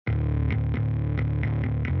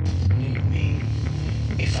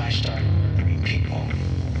started murdering people.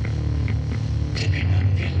 Dipping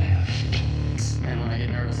on your left. And when I get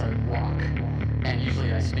nervous, I walk. And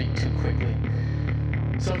usually I speak too quickly.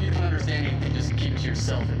 So if you don't understand anything, just keep it to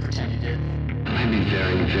yourself and pretend you did. I'd be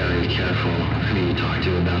very, very careful who you talk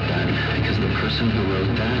to about that, because the person who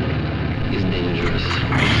wrote that is dangerous.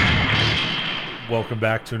 Welcome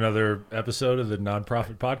back to another episode of the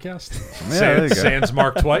Nonprofit Podcast. Yeah, there you go. Sans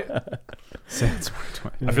Mark Twight. Sans Mark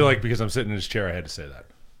Twight. I feel like because I'm sitting in his chair, I had to say that,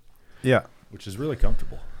 Yeah. which is really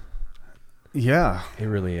comfortable. Yeah. It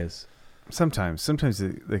really is. Sometimes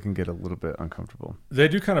they can get a little bit uncomfortable. They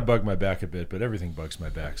do kind of bug my back a bit, but everything bugs my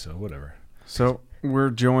back, so whatever. So we're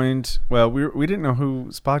joined. Well, we didn't know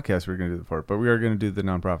whose podcast we were going to do for, but we are going to do the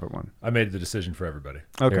nonprofit one. I made the decision for everybody.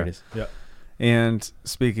 Okay. There it is. Yeah. And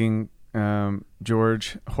speaking,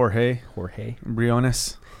 Jorge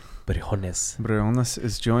Briones. Briones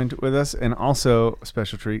is joined with us, and also a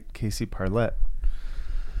special treat, Casey Parlett.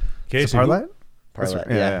 Casey, Parlett? Parlett,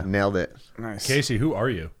 Yeah, yeah, yeah. nailed it. Nice. Casey, who are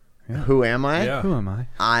you? Who am I? Yeah. Who am I?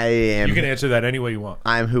 I am. You can answer that any way you want.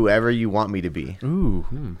 I'm whoever you want me to be. Ooh.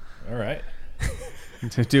 All right.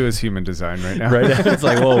 To do his human design right now. Right? It's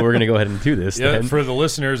like, well, we're going to go ahead and do this Yeah, then. for the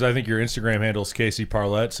listeners, I think your Instagram handle is Casey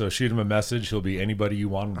Parlett, so shoot him a message. He'll be anybody you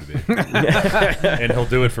want him to be. And he'll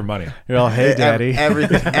do it for money. You're all, hey, daddy.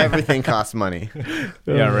 Everything costs money.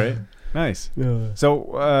 Yeah, right. Nice.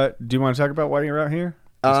 So, do you want to talk about why you're out here?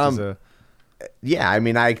 Just as a- Yeah, I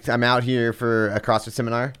mean, I'm out here for a CrossFit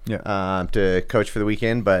seminar to coach for the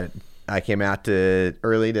weekend, but I came out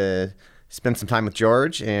early to spend some time with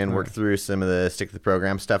George and work through some of the stick to the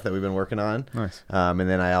program stuff that we've been working on. Nice. And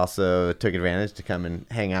then I also took advantage to come and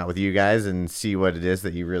hang out with you guys and see what it is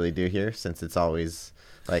that you really do here, since it's always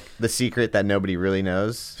like the secret that nobody really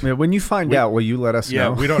knows. Yeah, when you find out, will you let us Yeah,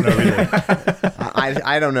 know? we don't know either.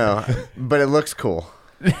 I don't know, but it looks cool.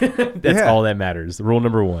 That's all that matters. Rule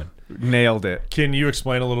number one. Nailed it. Can you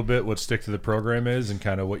explain a little bit what Stick to the Program is and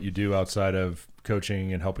kind of what you do outside of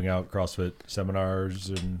coaching and helping out CrossFit seminars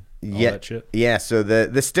and all that shit? Yeah, so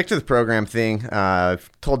the stick to the program thing, I've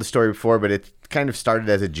told the story before, but it kind of started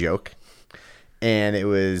as a joke. And it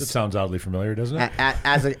was... It sounds oddly familiar, doesn't it?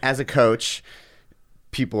 As a coach,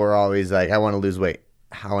 people are always like, I want to lose weight.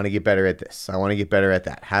 I want to get better at this. I want to get better at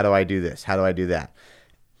that. How do I do this? How do I do that?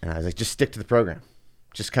 And I was like, just stick to the program.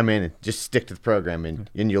 Just come in and just stick to the program, and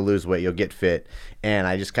you'll lose weight. You'll get fit. And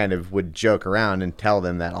I just kind of would joke around and tell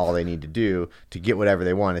them that all they need to do to get whatever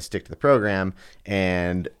they want is stick to the program.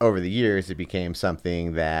 And over the years, it became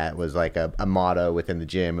something that was like a motto within the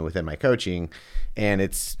gym and within my coaching. And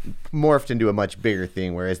it's morphed into a much bigger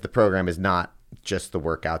thing, whereas the program is not just the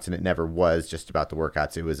workouts, and it never was just about the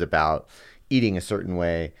workouts. It was about eating a certain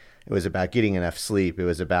way. It was about getting enough sleep. It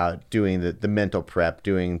was about doing the mental prep,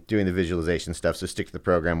 doing the visualization stuff. So Stick to the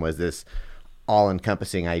Program was this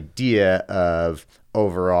all-encompassing idea of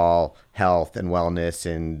overall health and wellness,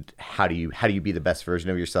 and how do you be the best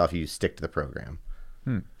version of yourself? You stick to the program.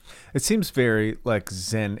 It seems very like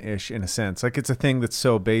Zen-ish in a sense. Like it's a thing that's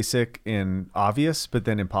so basic and obvious, but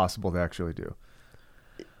then impossible to actually do.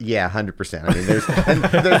 Yeah, 100%. I mean,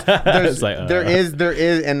 there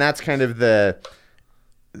is, and that's kind of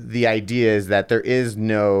the idea is that there is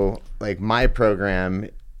no, like, my program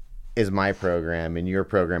is my program and your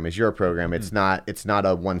program is your program. It's not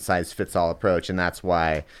a one size fits all approach. And that's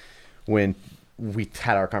why when we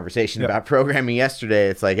had our conversation about programming yesterday,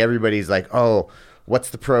 it's like everybody's like, oh,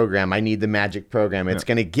 what's the program? I need the magic program. It's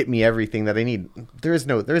going to get me everything that I need. There is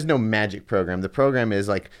no magic program. The program is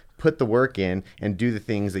like, put the work in and do the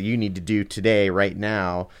things that you need to do today, right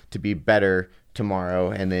now, to be better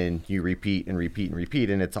tomorrow, and then you repeat and repeat and repeat,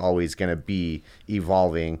 and it's always going to be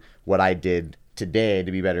evolving. What I did today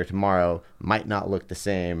to be better tomorrow might not look the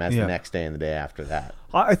same as the next day and the day after that.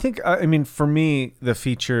 I think, I mean, for me, the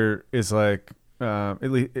feature is like,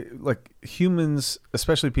 like humans,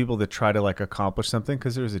 especially people that try to like accomplish something,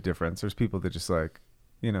 because there's a difference. There's people that just like,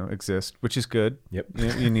 exist, which is good. Yep.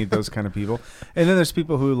 You need those kind of people. And then there's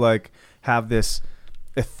people who like have this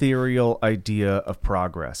ethereal idea of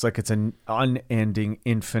progress. Like it's an unending,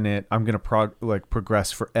 infinite, I'm going to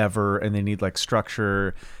progress forever. And they need like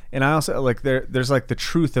structure. And I also like there's like the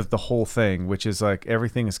truth of the whole thing, which is like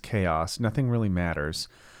everything is chaos. Nothing really matters.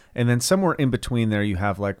 And then somewhere in between there, you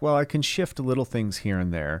have like, well, I can shift little things here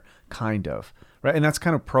and there, kind of. Right. And that's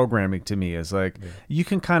kind of programming to me, is like, you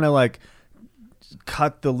can kind of like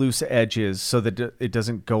cut the loose edges so that it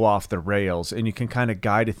doesn't go off the rails, and you can kind of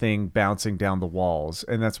guide a thing bouncing down the walls.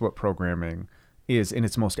 And that's what programming is in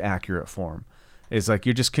its most accurate form, is like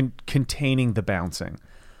you're just containing the bouncing.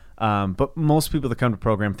 But most people that come to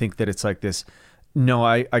program think that it's like this No,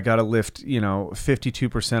 I got to lift,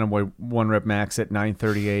 52% of my 1 rep max at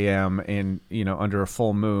 9:30 a.m. and, under a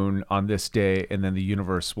full moon on this day, and then the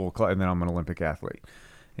universe will and then I'm an Olympic athlete.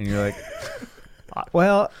 And you're like,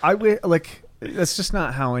 well, that's just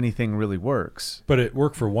not how anything really works. But it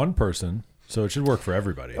worked for one person, so it should work for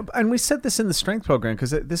everybody. And we said this in the strength program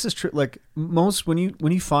because this is true. Like most, when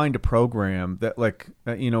you find a program that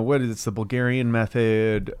whether it's the Bulgarian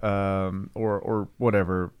method or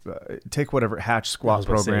whatever, take whatever hatch squat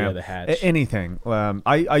program, the hatch. Anything.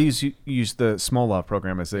 I use the small law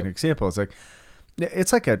program as an example. It's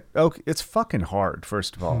it's fucking hard,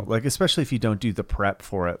 first of all, like, especially if you don't do the prep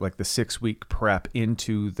for it, like the 6-week prep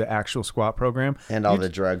into the actual squat program and all the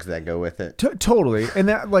drugs that go with it. Totally. And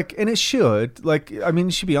that, and it should,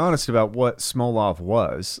 you should be honest about what Smolov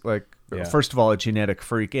was. First of all, a genetic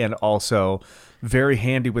freak, and also very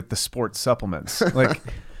handy with the sports supplements.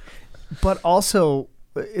 But also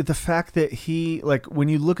the fact that he, when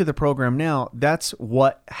you look at the program now, that's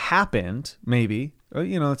what happened, maybe.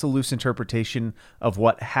 It's a loose interpretation of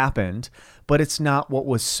what happened, but it's not what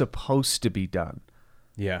was supposed to be done.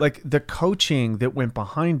 Yeah. The coaching that went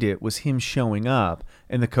behind it was him showing up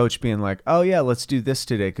and the coach being like, oh yeah, let's do this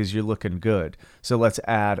today because you're looking good. So let's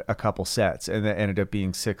add a couple sets. And that ended up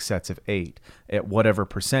being 6 sets of 8 at whatever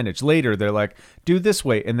percentage. Later, they're like, do this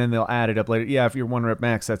weight. And then they'll add it up later. Yeah, if you're 1 rep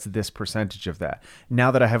max, that's this percentage of that.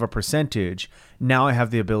 Now that I have a percentage, now I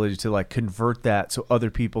have the ability to convert that so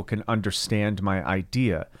other people can understand my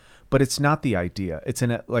idea. But it's not the idea. It's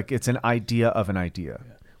an idea of an idea.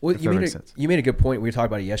 Yeah. Well, you made a good point. We were talking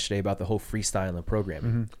about it yesterday about the whole freestyle and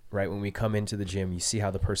programming, right? When we come into the gym, you see how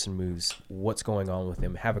the person moves, what's going on with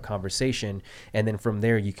them, have a conversation, and then from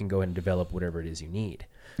there you can go ahead and develop whatever it is you need,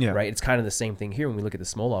 right? It's kind of the same thing here when we look at the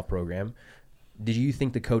Smolov program. Did you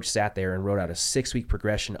think the coach sat there and wrote out a 6-week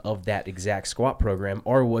progression of that exact squat program,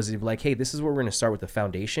 or was it like, hey, this is where we're going to start with the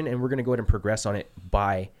foundation, and we're going to go ahead and progress on it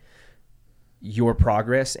by your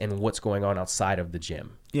progress and what's going on outside of the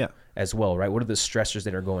gym as well, right? What are the stressors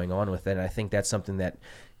that are going on with it? And I think that's something that,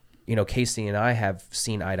 Casey and I have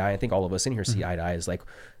seen eye to eye. I think all of us in here see eye to eye, is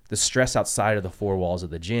the stress outside of the 4 walls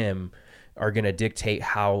of the gym are going to dictate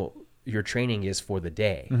how your training is for the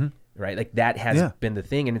day, right? That has been the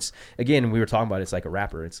thing. And it's, again, we were talking about, it's like a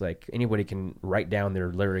rapper. It's like anybody can write down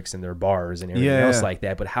their lyrics and their bars and everything else like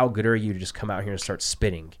that. But how good are you to just come out here and start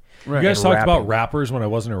spitting? Right. You guys talked about rappers when I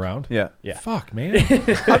wasn't around? Yeah. Fuck, man.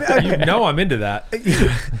 I'm into that.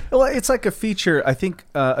 Well, it's like a feature, I think,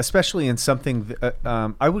 especially in something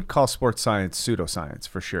I would call sports science pseudoscience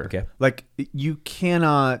for sure. Okay. You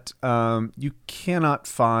cannot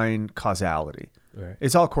find causality. Right.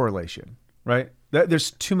 It's all correlation, right?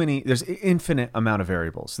 There's infinite amount of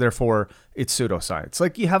variables. Therefore, it's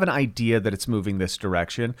pseudoscience. You have an idea that it's moving this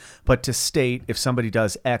direction, but to state if somebody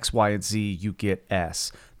does X, Y, and Z, you get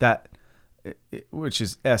S. Which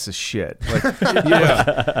is S is shit.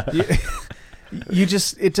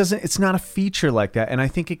 It's not a feature like that. And I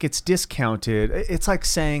think it gets discounted. It's like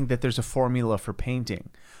saying that there's a formula for painting,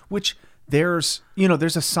 which there's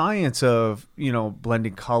a science of,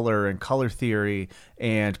 blending color and color theory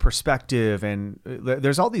and perspective. And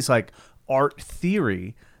there's all these art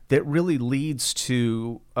theory that really leads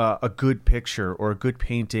to a good picture or a good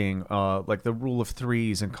painting, like the rule of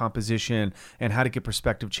threes and composition and how to get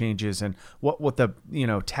perspective changes and what the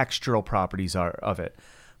textural properties are of it.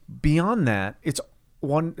 Beyond that, it's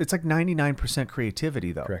like 99%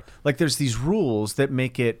 creativity though. Correct. There's these rules that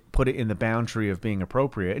put it in the boundary of being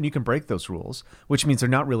appropriate, and you can break those rules, which means they're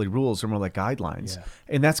not really rules, they're more like guidelines. Yeah.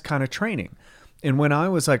 And that's kind of training. And when I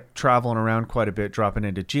was traveling around quite a bit, dropping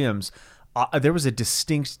into gyms, there was a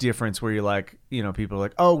distinct difference where you're people are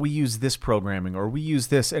like, oh, we use this programming or we use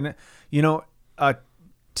this. And, a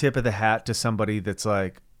tip of the hat to somebody that's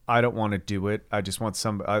I don't want to do it. I just want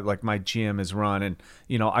my gym is run and,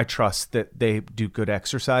 I trust that they do good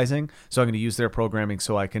exercising. So I'm going to use their programming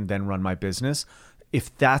so I can then run my business.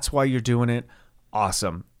 If that's why you're doing it,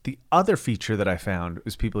 awesome. The other feature that I found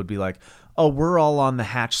is people would be like, oh, we're all on the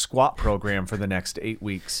Hatch squat program for the next 8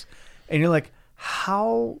 weeks. And you're like,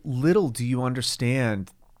 how little do you understand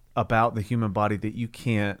about the human body that you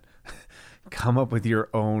can't come up with your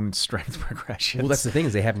own strength progressions? Well, that's the thing,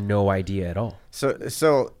 is they have no idea at all.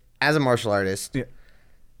 So as a martial artist,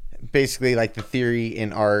 basically the theory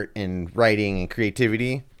in art and writing and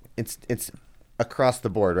creativity, it's across the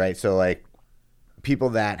board, right? So people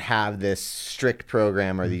that have this strict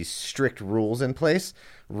program or these strict rules in place,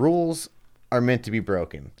 rules are meant to be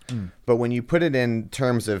broken. But when you put it in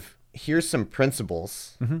terms of here's some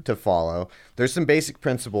principles to follow, there's some basic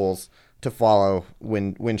principles to follow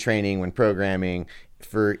when training, when programming,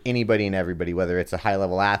 for anybody and everybody, whether it's a high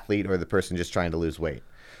level athlete or the person just trying to lose weight.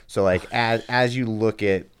 So like as you look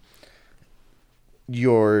at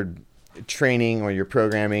your training or your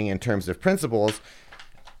programming in terms of principles,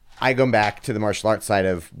 I go back to the martial arts side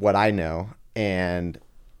of what I know. And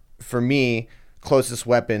for me, closest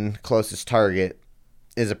weapon, closest target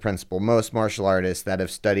is a principle. Most martial artists that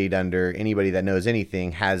have studied under anybody that knows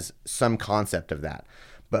anything has some concept of that.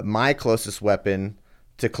 But my closest weapon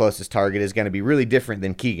to closest target is going to be really different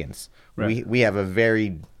than Kegan's. Right. We have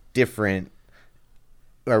very different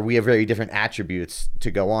attributes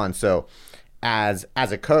to go on. So as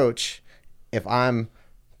a coach, if I'm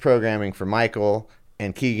programming for Michael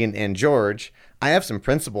and Kegan and George, I have some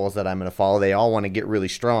principles that I'm going to follow. They all want to get really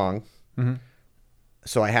strong. Mm-hmm.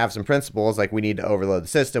 So I have some principles, like we need to overload the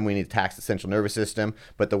system, we need to tax the central nervous system,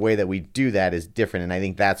 but the way that we do that is different. And I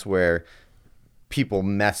think that's where people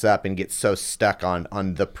mess up and get so stuck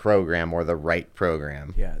on the program or the right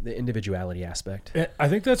program. Yeah, the individuality aspect. And I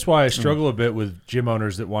think that's why I struggle a bit with gym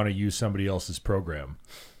owners that want to use somebody else's program.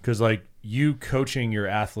 Because like you coaching your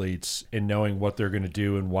athletes and knowing what they're going to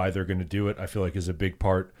do and why they're going to do it, I feel like is a big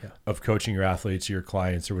part of coaching your athletes, your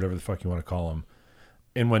clients, or whatever the fuck you want to call them.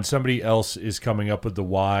 And when somebody else is coming up with the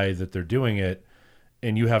why that they're doing it,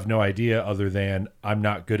 and you have no idea other than I'm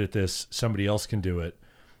not good at this, somebody else can do it.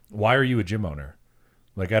 Why are you a gym owner?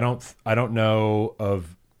 Like I don't know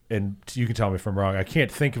of, and you can tell me if I'm wrong, I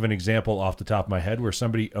can't think of an example off the top of my head where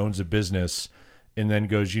somebody owns a business and then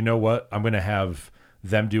goes, you know what, I'm going to have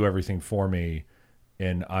them do everything for me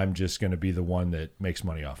and I'm just going to be the one that makes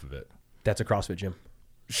money off of it. That's a CrossFit gym.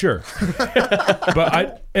 Sure.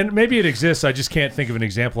 And maybe it exists. I just can't think of an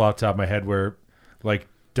example off the top of my head where like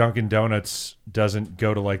Dunkin' Donuts doesn't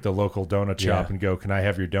go to like the local donut shop and go, can I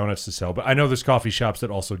have your donuts to sell? But I know there's coffee shops that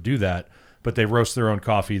also do that, but they roast their own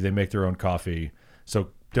coffee. They make their own coffee.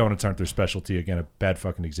 So donuts aren't their specialty. Again, a bad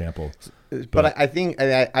fucking example. But I think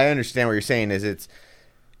I understand what you're saying is it's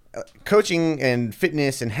coaching and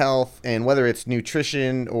fitness and health, and whether it's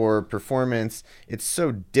nutrition or performance, it's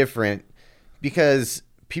so different because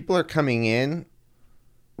people are coming in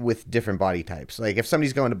with different body types. Like if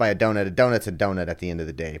somebody's going to buy a donut's a donut at the end of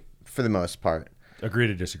the day, for the most part. Agree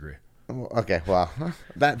to disagree. Okay, well,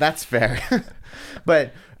 that's fair.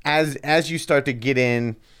 But as you start to get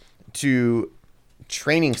in to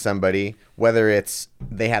training somebody, whether it's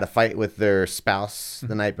they had a fight with their spouse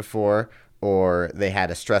the night before or they had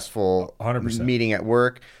a stressful 100%. Meeting at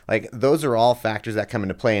work, like those are all factors that come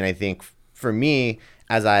into play. And I think for me,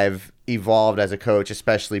 as I've evolved as a coach,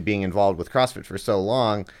 especially being involved with CrossFit for so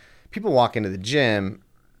long, people walk into the gym,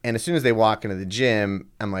 and as soon as they walk into the gym,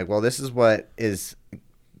 I'm like, well, this is what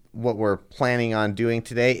we're planning on doing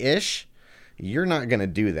today-ish. You're not going to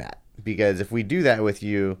do that, because if we do that with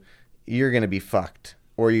you, you're going to be fucked,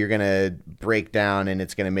 or you're going to break down and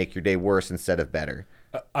it's going to make your day worse instead of better.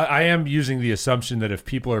 I am using the assumption that if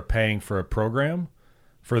people are paying for a program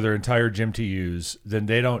for their entire gym to use, then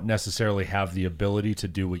they don't necessarily have the ability to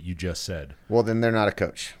do what you just said. Well, then they're not a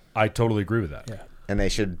coach. I totally agree with that. Yeah. And they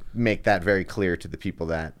should make that very clear to the people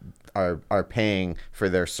that are paying for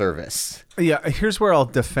their service. Yeah, here's where I'll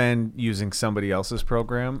defend using somebody else's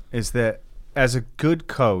program is that as a good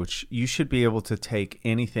coach, you should be able to take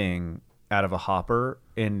anything out of a hopper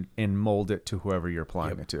and mold it to whoever you're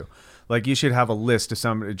applying it to. Like you should have a list of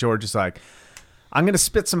somebody. George is like, I'm going to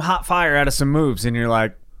spit some hot fire out of some moves. And you're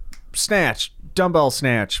like, snatch, dumbbell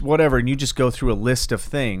snatch, whatever. And you just go through a list of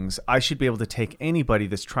things. I should be able to take anybody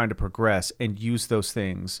that's trying to progress and use those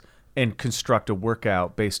things and construct a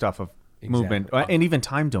workout based off of movement and even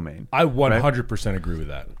time domain. I 100% agree with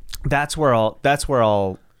that. That's where I'll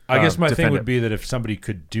I guess my thing defend would it. be that if somebody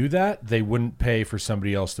could do that, they wouldn't pay for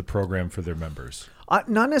somebody else to program for their members.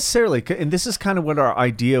 Not necessarily. And this is kind of what our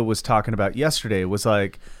idea was talking about yesterday was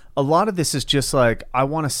like, a lot of this is just like, I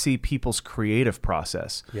want to see people's creative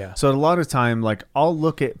process. Yeah. So a lot of time, like I'll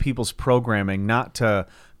look at people's programming, not to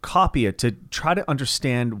copy it, to try to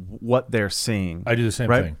understand what they're seeing. I do the same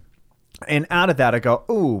right? thing. And out of that, I go,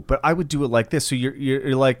 oh, but I would do it like this. So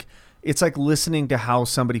you're like, it's like listening to how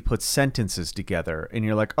somebody puts sentences together, and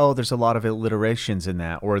you're like, oh, there's a lot of alliterations in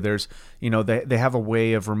that, or there's, they have a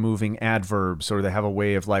way of removing adverbs, or they have a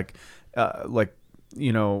way of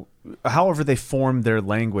however they form their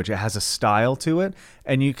language, it has a style to it,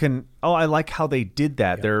 and you can, I like how they did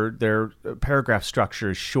that. Yeah. Their paragraph structure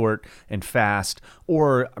is short and fast,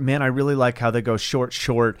 or man, I really like how they go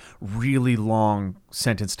short, really long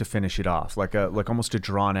sentence to finish it off, like almost a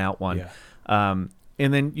drawn out one. Yeah.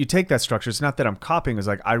 And then you take that structure. It's not that I'm copying. It's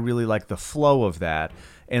like I really like the flow of that,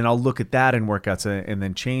 and I'll look at that in workouts and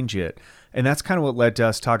then change it. And that's kind of what led to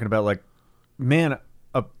us talking about like, man,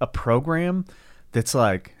 a program that's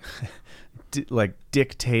like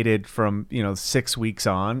dictated from 6 weeks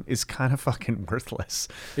on is kind of fucking worthless.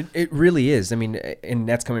 It really is. I mean, and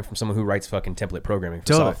that's coming from someone who writes fucking template programming for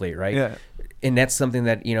Totally. Softly, right? Yeah. And that's something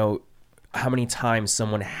that, how many times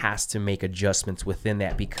someone has to make adjustments within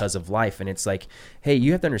that because of life. And it's like, hey,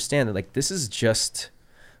 you have to understand that like this is just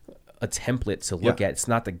a template to look at. It's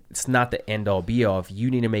not the end all be all. If you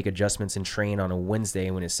need to make adjustments and train on a Wednesday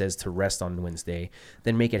when it says to rest on Wednesday,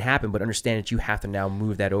 then make it happen. But understand that you have to now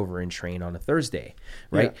move that over and train on a Thursday,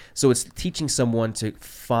 right? Yeah. So it's teaching someone to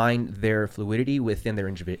find their fluidity within their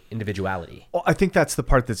individuality. Well, I think that's the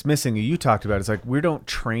part that's missing. You talked about it's like we don't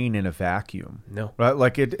train in a vacuum. No. Right?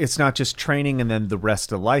 Like it's not just training and then the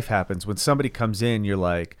rest of life happens. When somebody comes in, you're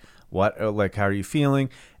like, what? Like, how are you feeling?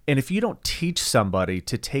 And if you don't teach somebody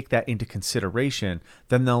to take that into consideration,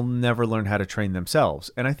 then they'll never learn how to train themselves.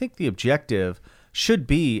 And I think the objective should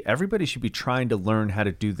be everybody should be trying to learn how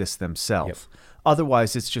to do this themselves. Yep.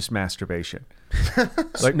 Otherwise, it's just masturbation.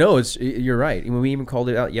 No, you're right. We even called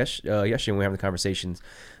it out yesterday when we were having the conversations.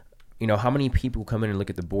 How many people come in and look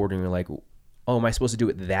at the board and you're like, oh, am I supposed to do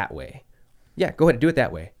it that way? Yeah, go ahead and do it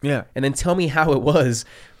that way. Yeah. And then tell me how it was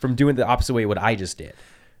from doing the opposite way what I just did.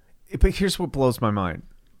 But here's what blows my mind.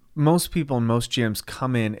 Most people in most gyms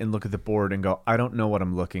come in and look at the board and go, I don't know what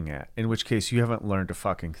I'm looking at, in which case you haven't learned a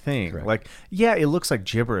fucking thing. Correct. Like, yeah, it looks like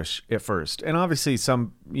gibberish at first. And obviously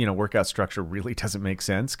some, workout structure really doesn't make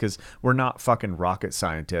sense because we're not fucking rocket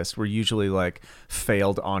scientists. We're usually like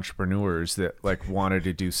failed entrepreneurs that like wanted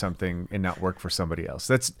to do something and not work for somebody else.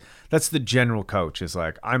 That's the general coach is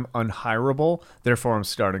like, I'm unhireable, therefore I'm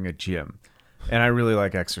starting a gym. And I really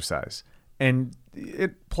like exercise. And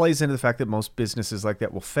it plays into the fact that most businesses like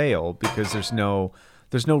that will fail because there's no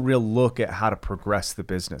real look at how to progress the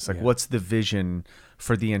business. Like, what's the vision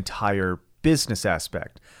for the entire business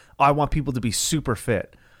aspect? I want people to be super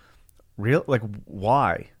fit. Real? Like,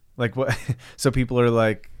 why? Like, what? So people are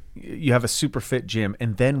like, you have a super fit gym,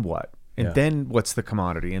 and then what? And then what's the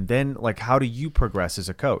commodity? And then, like, how do you progress as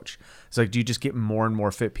a coach? It's like, do you just get more and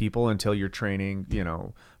more fit people until you're training,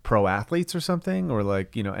 pro athletes or something, or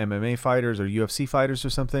like, MMA fighters or UFC fighters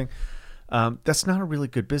or something? That's not a really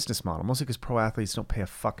good business model, mostly because pro athletes don't pay a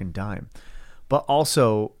fucking dime. But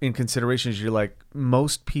also in considerations, you're like,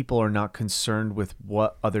 most people are not concerned with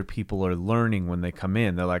what other people are learning when they come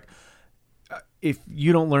in. They're like, if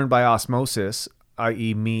you don't learn by osmosis,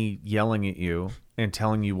 i.e. me yelling at you and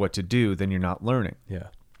telling you what to do, then you're not learning. Yeah.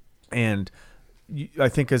 And I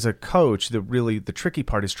think as a coach, the tricky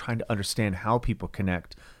part is trying to understand how people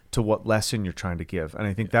connect to what lesson you're trying to give. And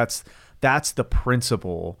I think that's the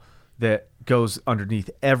principle that goes underneath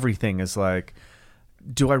everything is like,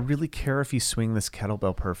 do I really care if you swing this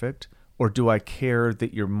kettlebell perfect? Or do I care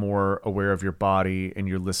that you're more aware of your body and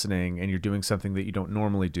you're listening and you're doing something that you don't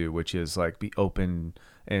normally do, which is like be open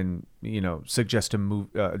and, suggest a move,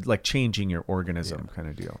 like changing your organism kind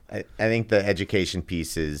of deal. I think the education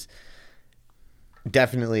piece is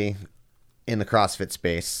definitely in the CrossFit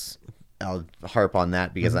space. I'll harp on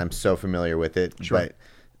that because I'm so familiar with it. Sure. But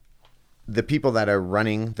the people that are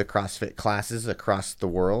running the CrossFit classes across the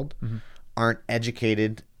world aren't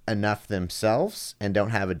educated enough themselves and don't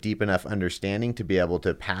have a deep enough understanding to be able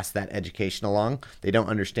to pass that education along. They don't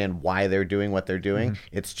understand why they're doing what they're doing.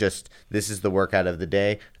 It's just, this is the workout of the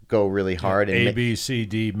day. Go really hard. And A, B, C,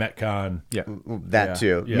 D, Metcon. Yeah. That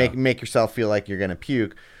too. Yeah. Make yourself feel like you're going to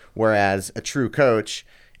puke. Whereas a true coach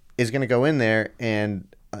is going to go in there and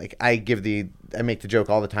like I make the joke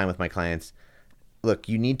all the time with my clients. Look,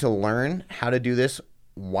 you need to learn how to do this,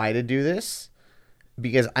 why to do this,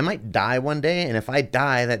 because I might die one day. And if I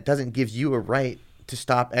die, that doesn't give you a right to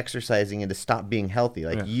stop exercising and to stop being healthy.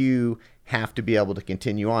 Like you have to be able to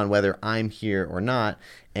continue on whether I'm here or not.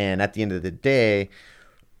 And at the end of the day,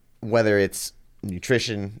 whether it's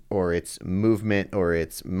nutrition or it's movement or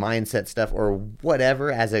it's mindset stuff or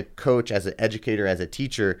whatever, as a coach, as an educator, as a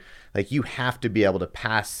teacher, like you have to be able to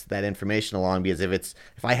pass that information along, because if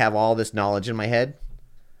I have all this knowledge in my head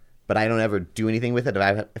but I don't ever do anything with it,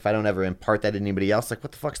 if I don't ever impart that to anybody else, like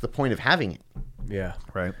what the fuck's the point of having it? Yeah.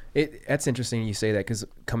 Right. That's interesting you say that, because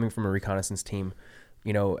coming from a reconnaissance team,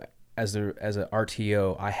 as a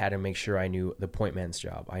RTO, I had to make sure I knew the point man's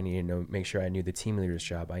job. I needed to make sure I knew the team leader's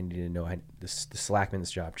job. I needed to know the slackman's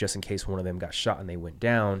job, just in case one of them got shot and they went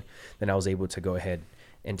down. Then I was able to go ahead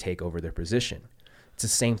and take over their position. It's the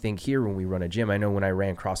same thing here when we run a gym. I know when I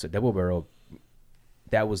ran CrossFit Double Barrel,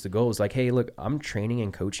 that was the goal. It's like, hey, look, I'm training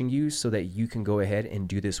and coaching you so that you can go ahead and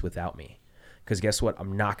do this without me. Because guess what?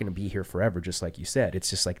 I'm not going to be here forever, just like you said. It's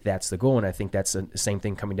just like that's the goal. And I think that's the same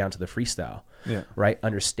thing coming down to the freestyle, right?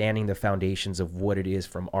 Understanding the foundations of what it is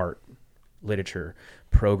from art, literature,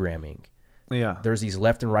 programming, Yeah. There's these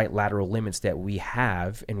left and right lateral limits that we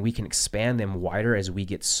have, and we can expand them wider as we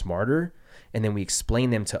get smarter. And then we explain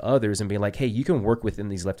them to others and be like, hey, you can work within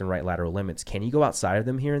these left and right lateral limits. Can you go outside of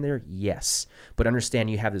them here and there? Yes. But understand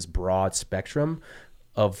you have this broad spectrum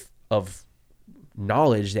of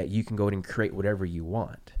knowledge that you can go and create whatever you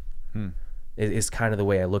want. It's kind of the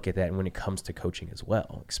way I look at that when it comes to coaching as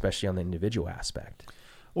well, especially on the individual aspect.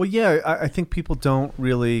 Well, yeah, I think people don't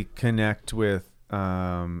really connect with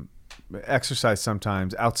exercise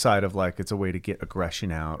sometimes outside of like it's a way to get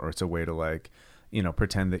aggression out, or it's a way to like,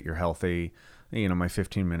 pretend that you're healthy. My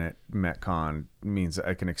 15-minute Metcon means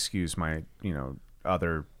I can excuse my,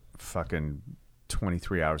 other fucking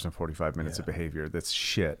 23 hours and 45 minutes of behavior. That's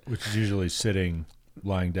shit. Which is usually sitting,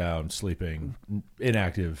 lying down, sleeping,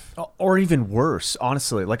 inactive. Or even worse,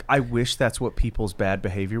 honestly. Like, I wish that's what people's bad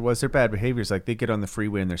behavior was. Their bad behavior is like they get on the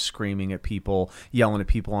freeway and they're screaming at people, yelling at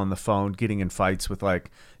people on the phone, getting in fights with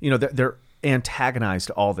like, they're antagonized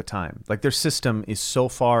all the time. Like their system is so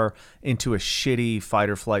far into a shitty fight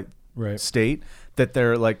or flight state that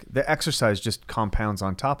they're like, the exercise just compounds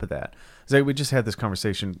on top of that. So we just had this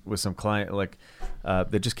conversation with some client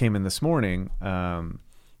that just came in this morning.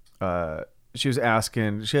 She was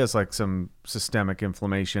asking, she has like some systemic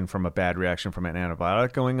inflammation from a bad reaction from an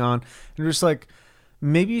antibiotic going on. And we're just like,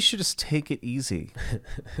 maybe you should just take it easy.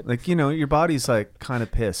 Like, your body's like kind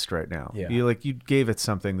of pissed right now. Yeah. You gave it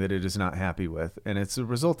something that it is not happy with, and it's a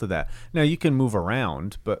result of that. Now you can move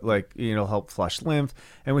around, but like, help flush lymph.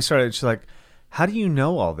 And we started, she's like, how do you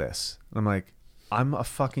know all this? And I'm like, I'm a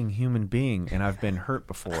fucking human being and I've been hurt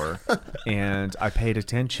before and I paid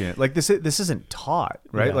attention. Like this isn't taught,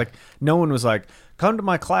 right? Yeah. Like no one was like, come to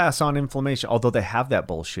my class on inflammation, although they have that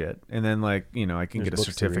bullshit. And then like, I can get a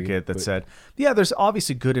certificate that said, yeah, there's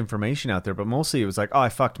obviously good information out there, but mostly it was like, oh, I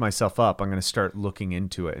fucked myself up. I'm going to start looking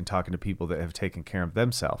into it and talking to people that have taken care of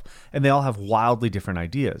themselves. And they all have wildly different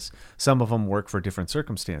ideas. Some of them work for different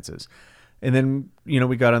circumstances. And then,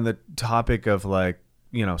 we got on the topic of like,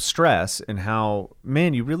 stress and how,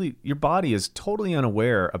 man, your body is totally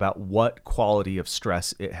unaware about what quality of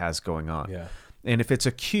stress it has going on. Yeah. And if it's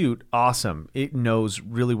acute, awesome. It knows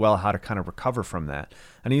really well how to kind of recover from that.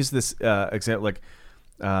 And I use this example, like,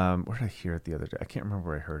 where did I hear it the other day? I can't remember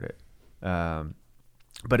where I heard it.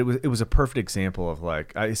 But it was a perfect example of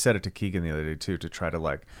like, I said it to Kegan the other day too, to try to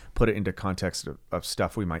like put it into context of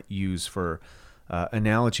stuff we might use for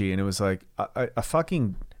analogy. And it was like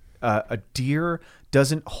a deer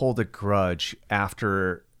doesn't hold a grudge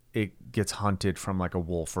after it gets hunted from like a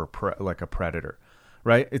wolf or like a predator,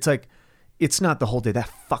 right? It's like, it's not the whole day. That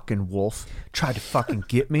fucking wolf tried to fucking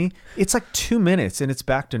get me. It's like 2 minutes and it's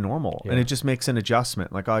back to normal. Yeah. And it just makes an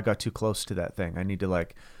adjustment. Like, oh, I got too close to that thing. I need to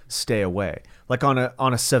like stay away. Like on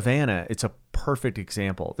a savanna, it's a perfect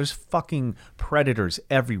example. There's fucking predators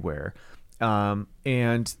everywhere.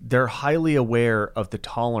 And they're highly aware of the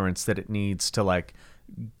tolerance that it needs to like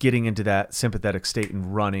getting into that sympathetic state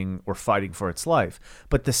and running or fighting for its life.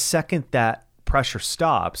 But the second that pressure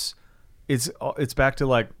stops, it's back to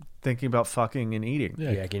like thinking about fucking and eating.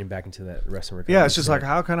 Yeah, getting back into that rest and recovery. Yeah, it's just like,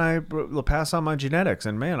 how can I pass on my genetics?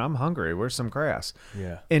 And man, I'm hungry. Where's some grass?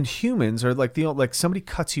 Yeah. And humans are like like somebody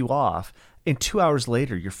cuts you off, and 2 hours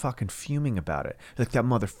later you're fucking fuming about it. Like, that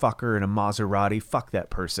motherfucker in a Maserati, fuck that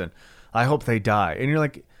person. I hope they die. And you're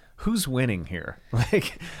like, who's winning here?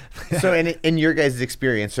 Like, so in your guys'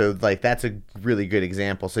 experience, so like that's a really good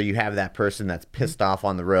example. So you have that person that's pissed off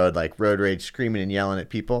on the road, like road rage, screaming and yelling at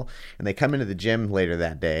people, and they come into the gym later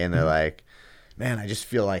that day and they're like, man, I just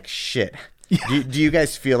feel like shit. Do you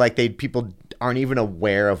guys feel like people aren't even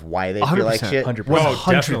aware of why they feel like shit? 100%. Oh,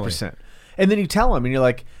 100%. And then you tell them and you're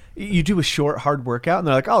like, you do a short, hard workout and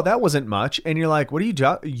they're like, oh, that wasn't much. And you're like, what are you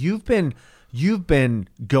doing? You've been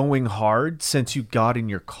going hard since you got in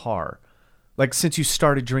your car. Like since you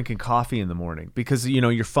started drinking coffee in the morning because,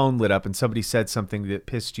 your phone lit up and somebody said something that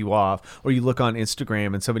pissed you off, or you look on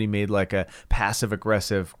Instagram and somebody made like a passive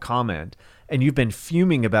aggressive comment and you've been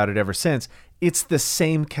fuming about it ever since. It's the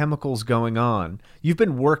same chemicals going on. You've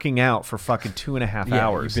been working out for fucking 2.5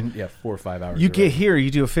 hours. You've been 4 or 5 hours. You get here,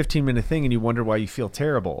 you do a 15-minute thing and you wonder why you feel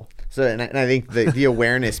terrible. So, and I think the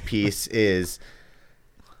awareness piece is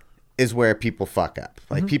where people fuck up.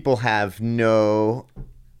 Like people have no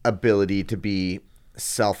ability to be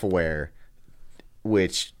self-aware,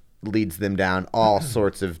 which leads them down all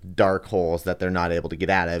sorts of dark holes that they're not able to get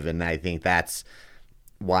out of. And I think that's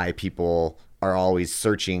why people are always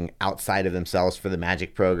searching outside of themselves for the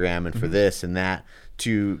magic program and for this and that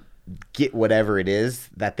to get whatever it is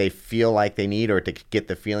that they feel like they need, or to get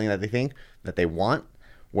the feeling that they think that they want.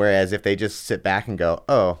 Whereas if they just sit back and go,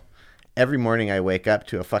 oh, Every morning I wake up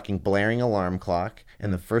to a fucking blaring alarm clock,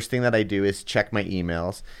 and the first thing that I do is check my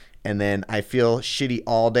emails, and then I feel shitty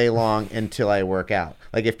all day long until I work out.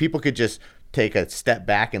 Like if people could just take a step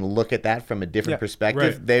back and look at that from a different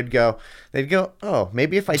perspective, right. they'd go, oh,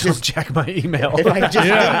 maybe if I Don't just check my email. if I just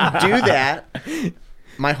didn't do that,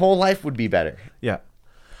 my whole life would be better. Yeah.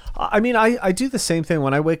 I mean, I do the same thing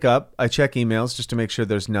when I wake up. I check emails just to make sure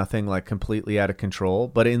there's nothing like completely out of control.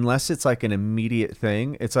 But unless it's like an immediate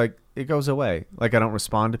thing, it's like it goes away. Like I don't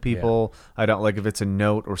respond to people. I don't like if it's a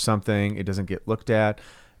note or something, it doesn't get looked at.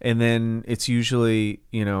 And then it's usually,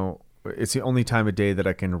 you know, it's the only time of day that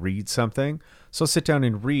I can read something. So I'll sit down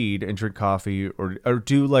and read and drink coffee or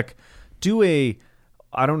do a,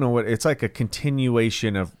 I don't know what, it's like a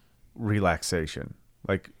continuation of relaxation.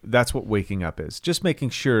 Like that's what waking up is. Just making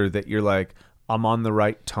sure that you're like, I'm on the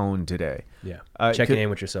right tone today. Yeah. Checking in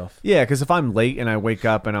with yourself. Yeah. Cause if I'm late and I wake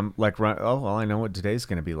up and I'm like, oh, well, I know what today's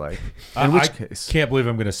going to be like. In which case. Can't believe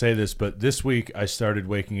I'm going to say this, but this week I started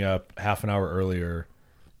waking up half an hour earlier.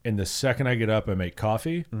 And the second I get up, I make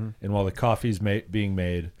coffee. Mm-hmm. And while the coffee's being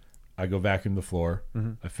made, I go vacuum the floor.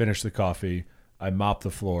 Mm-hmm. I finish the coffee. I mop the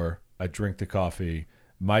floor. I drink the coffee.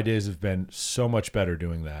 My days have been so much better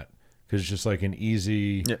doing that because it's just like an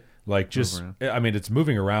easy, like just, I mean, it's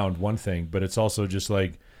moving around one thing, but it's also just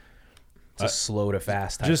like, it's a slow to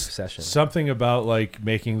fast type of session. Something about like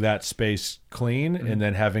making that space clean and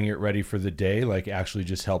then having it ready for the day, like actually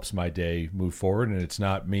just helps my day move forward. And it's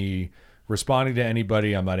not me responding to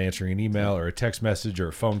anybody. I'm not answering an email or a text message or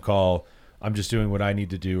a phone call. I'm just doing what I need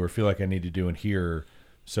to do or feel like I need to do in here.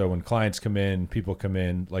 So when clients come in, people come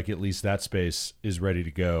in, like at least that space is ready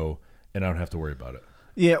to go and I don't have to worry about it.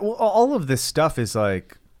 Yeah. Well, all of this stuff is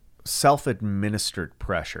like self-administered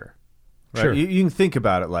pressure. Right? Sure. You can think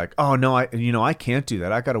about it like, oh no, I can't do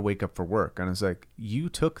that. I got to wake up for work. And it's like, you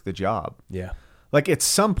took the job. Yeah. Like at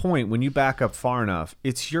some point when you back up far enough,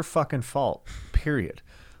 it's your fucking fault, period.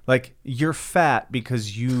 Like you're fat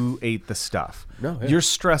because you ate the stuff. No, yeah. You're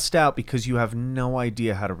stressed out because you have no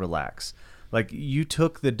idea how to relax. Like you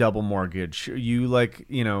took the double mortgage. You like,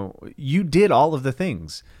 you did all of the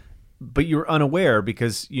things, but you were unaware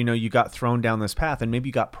because, you got thrown down this path and maybe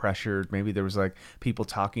you got pressured. Maybe there was like people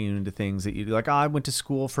talking you into things that you like, I went to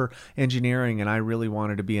school for engineering and I really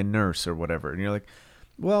wanted to be a nurse or whatever. And you're like,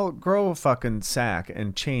 well, grow a fucking sack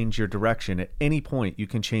and change your direction. At any point you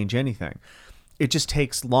can change anything. It just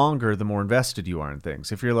takes longer the more invested you are in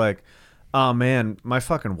things. If you're like, oh man, my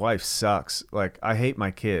fucking wife sucks. Like, I hate my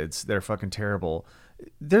kids. They're fucking terrible.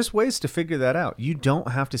 There's ways to figure that out. You don't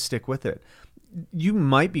have to stick with it. You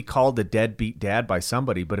might be called a deadbeat dad by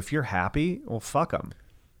somebody, but if you're happy, well, fuck them.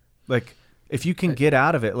 Like, if you can get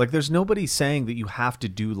out of it, like there's nobody saying that you have to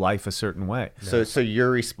do life a certain way. So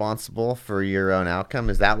you're responsible for your own outcome.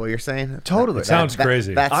 Is that what you're saying? Totally. It sounds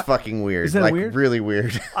crazy. That's fucking weird. Isn't that like weird? Really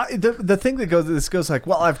weird. The thing that goes like,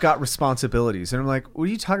 well, I've got responsibilities. And I'm like, what are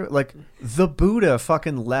you talking about? Like the Buddha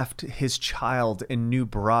fucking left his child and new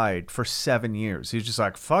bride for 7 years. He's just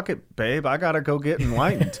like, fuck it, babe. I got to go get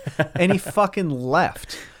enlightened. And he fucking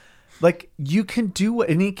left. Like you can do it.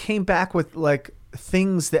 And he came back with like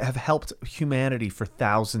things that have helped humanity for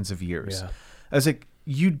thousands of years. Yeah. I was like,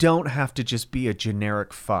 you don't have to just be a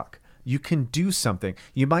generic fuck. You can do something.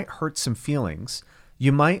 You might hurt some feelings.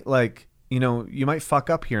 You might you might fuck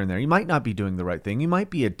up here and there. You might not be doing the right thing. You might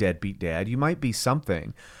be a deadbeat dad. You might be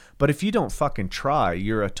something. But if you don't fucking try,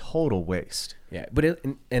 you're a total waste. Yeah. But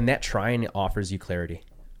and that trying offers you clarity.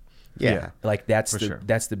 Yeah. Like that's sure.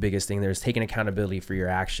 that's the biggest thing. There's taking accountability for your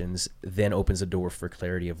actions, then opens a door for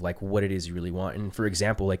clarity of like what it is you really want. And for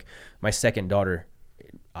example, like my second daughter,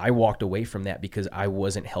 I walked away from that because I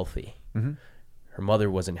wasn't healthy. Mm-hmm. Her mother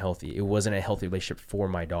wasn't healthy. It wasn't a healthy relationship for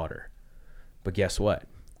my daughter. But guess what?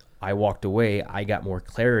 I walked away. I got more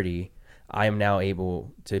clarity. I am now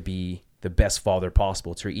able to be the best father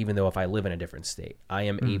possible to her, even though if I live in a different state. I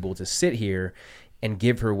am able to sit here and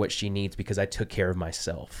give her what she needs because I took care of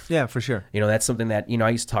myself. Yeah, for sure. That's something that, I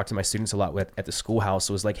used to talk to my students a lot with at the schoolhouse.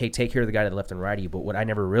 It was like, hey, take care of the guy to the left and right of you. But what I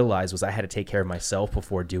never realized was I had to take care of myself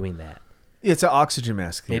before doing that. It's an oxygen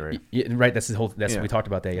mask theory. Right. That's we talked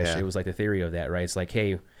about that yesterday. Yeah. It was like the theory of that, right? It's like,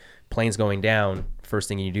 hey, plane's going down. First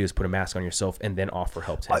thing you do is put a mask on yourself and then offer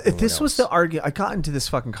help to everyone This else. was the argument. I got into this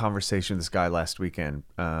fucking conversation with this guy last weekend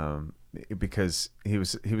because he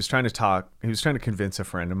was trying to convince a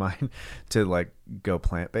friend of mine to like go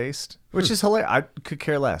plant-based, which is hilarious. I could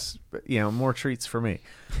care less, but more treats for me.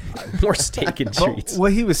 More steak and treats.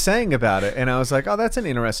 What he was saying about it, and I was like, oh, that's an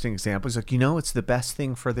interesting example. He's like, it's the best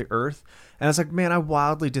thing for the earth. And I was like, man, I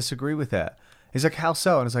wildly disagree with that. He's like, how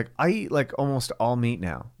so? And I was like, I eat like almost all meat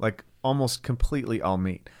now, like almost completely all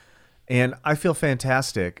meat. And I feel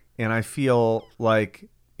fantastic, and I feel like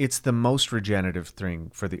it's the most regenerative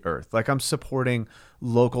thing for the earth. Like I'm supporting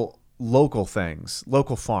local things,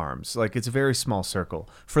 local farms. Like it's a very small circle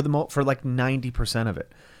for for like 90% of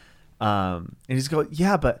it. And he's going,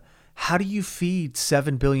 yeah, but how do you feed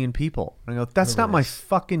 7 billion people? And I go, that's not my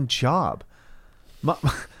fucking job.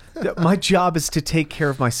 My job is to take care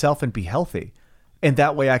of myself and be healthy. And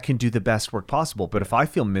that way I can do the best work possible. But if I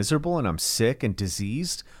feel miserable and I'm sick and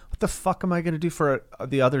diseased, what the fuck am I going to do for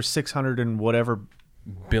the other 600 and whatever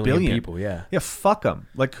billion people? Yeah. Yeah, fuck them.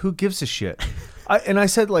 Like, who gives a shit? I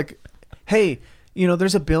said, like, hey,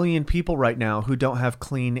 there's 1 billion people right now who don't have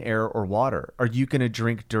clean air or water. Are you going to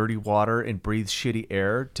drink dirty water and breathe shitty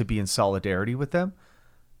air to be in solidarity with them?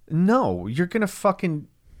 No, you're going to fucking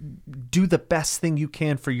do the best thing you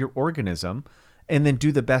can for your organism and then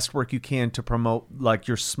do the best work you can to promote like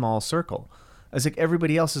your small circle. I was like,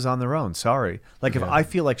 everybody else is on their own. Sorry. Like if I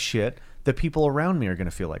feel like shit, the people around me are going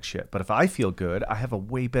to feel like shit. But if I feel good, I have a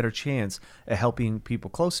way better chance at helping people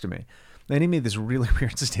close to me. Then he made this really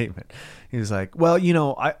weird statement. He was like, well,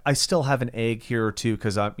 I still have an egg here or two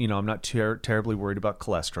because I'm not terribly worried about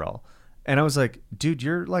cholesterol. And I was like, dude,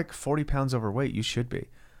 you're like 40 pounds overweight. You should be.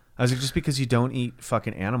 I was like, just because you don't eat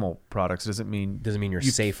fucking animal products doesn't mean you're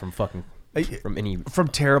safe from fucking from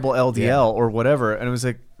terrible LDL or whatever. And it was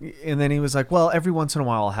like, and then he was like, well, every once in a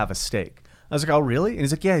while I'll have a steak. I was like, oh, really? And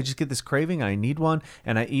he's like, yeah, I just get this craving. I need one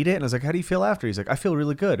and I eat it. And I was like, how do you feel after? He's like, I feel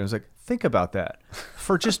really good. And I was like, think about that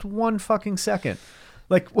for just one fucking second.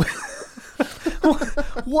 Like, what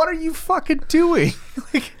are you fucking doing?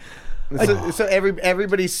 Like, So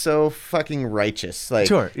everybody's so fucking righteous, like,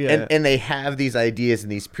 sure, yeah. And they have these ideas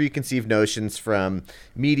and these preconceived notions from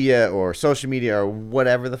media or social media or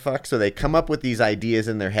whatever the fuck. So they come up with these ideas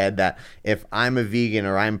in their head that if I'm a vegan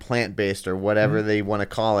or I'm plant-based or whatever they want to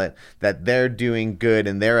call it, that they're doing good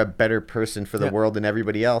and they're a better person for the world than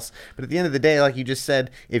everybody else. But at the end of the day, like you just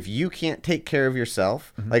said, if you can't take care of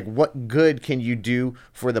yourself, like what good can you do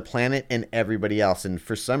for the planet and everybody else? And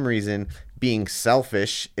for some reason, being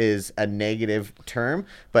selfish is a negative term,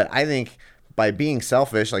 but I think by being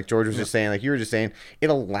selfish, like George was just saying, like you were just saying, it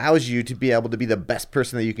allows you to be able to be the best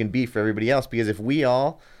person that you can be for everybody else. Because if we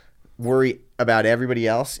all worry about everybody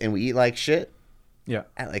else and we eat like shit,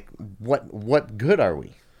 like what good are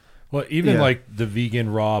we? Well, even like the vegan,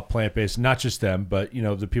 raw, plant-based, not just them, but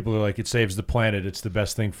the people who are like, it saves the planet, it's the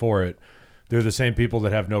best thing for it. They're the same people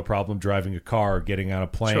that have no problem driving a car, getting on a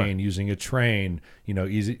plane, using a train,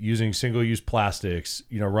 using single-use plastics,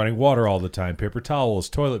 running water all the time, paper towels,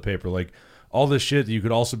 toilet paper, like all this shit that you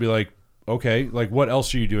could also be like, okay, like what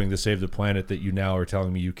else are you doing to save the planet that you now are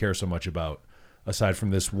telling me you care so much about, aside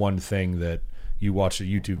from this one thing that you watch a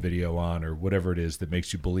YouTube video on or whatever it is that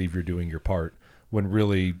makes you believe you're doing your part, when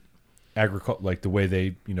really like the way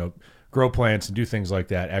they, grow plants and do things like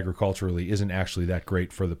that agriculturally isn't actually that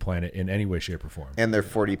great for the planet in any way, shape, or form. And they're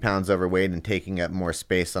 40 pounds overweight and taking up more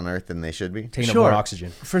space on Earth than they should be. Taking up more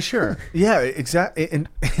oxygen. For sure. Yeah, exactly. And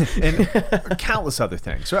countless other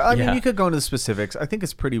things. I mean, you could go into the specifics. I think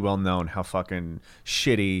it's pretty well known how fucking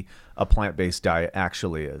shitty a plant-based diet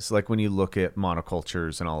actually is. Like when you look at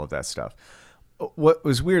monocultures and all of that stuff. What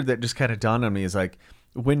was weird that just kind of dawned on me is like,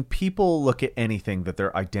 when people look at anything that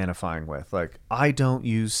they're identifying with, like, I don't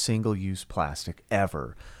use single-use plastic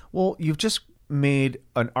ever. Well, you've just made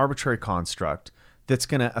an arbitrary construct that's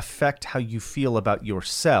going to affect how you feel about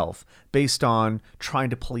yourself based on trying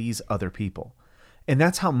to please other people. And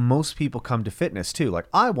that's how most people come to fitness too. Like,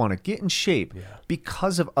 I want to get in shape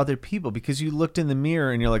because of other people, because you looked in the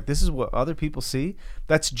mirror and you're like, this is what other people see.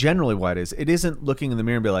 That's generally why it is. It isn't looking in the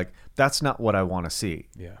mirror and be like, that's not what I want to see.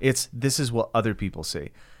 Yeah. It's, this is what other people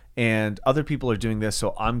see. And other people are doing this,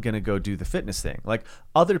 so I'm going to go do the fitness thing. Like,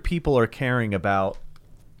 other people are caring about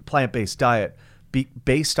plant-based diet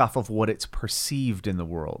based off of what it's perceived in the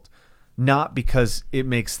world. Not because it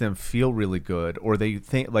makes them feel really good or they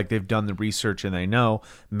think like they've done the research and they know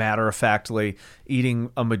matter-of-factly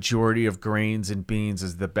eating a majority of grains and beans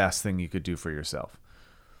is the best thing you could do for yourself.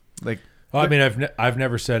 Like, well, I mean, I've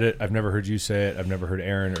never said it. I've never heard you say it. I've never heard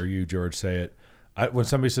Aaron or you, George, say it. When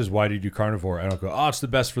somebody says, why do you do carnivore? I don't go, oh, it's the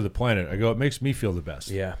best for the planet. I go, it makes me feel the best.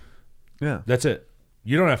 Yeah. Yeah. That's it.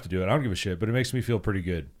 You don't have to do it. I don't give a shit, but it makes me feel pretty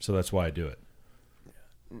good. So that's why I do it.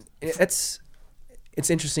 It's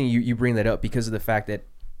interesting you bring that up because of the fact that,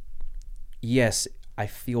 yes, I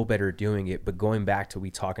feel better doing it, but going back to we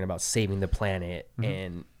talking about saving the planet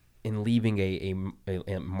and leaving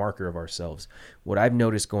a marker of ourselves. What I've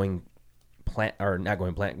noticed going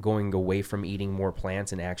away from eating more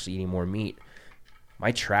plants and actually eating more meat,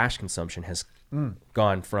 my trash consumption has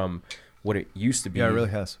gone from what it used to be. Yeah, it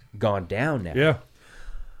really has gone down now. Yeah.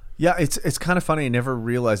 Yeah, it's kind of funny. I never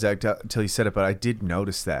realized that until you said it, but I did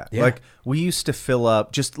notice that. Yeah. Like, we used to fill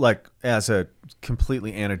up, just like as a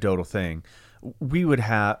completely anecdotal thing, we would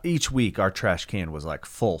have, each week our trash can was like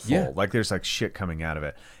full. Yeah. Like, there's like shit coming out of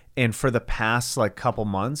it. And for the past like couple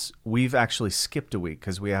months, we've actually skipped a week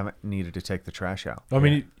because we haven't needed to take the trash out. I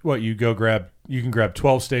mean, what you can grab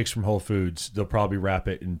 12 steaks from Whole Foods. They'll probably wrap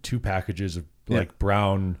it in 2 packages of like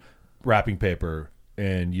brown wrapping paper,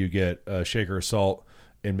 and you get a shaker of salt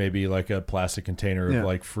and maybe like a plastic container of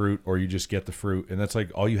like fruit, or you just get the fruit, and that's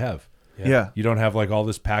like all you have. Yeah. You don't have like all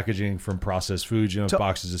this packaging from processed foods. You know,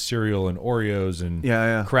 boxes of cereal and Oreos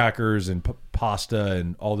and crackers and pasta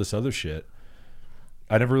and all this other shit.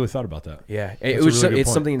 I never really thought about that. Yeah,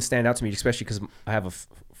 It's something that stand out to me, especially because I have a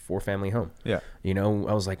 4-family home. Yeah, you know,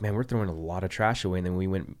 I was like, man, we're throwing a lot of trash away. And then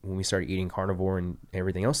when we started eating carnivore and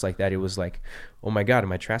everything else like that, it was like, oh my god, and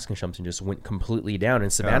my trash consumption just went completely down.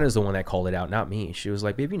 And Savannah's the one that called it out, not me. She was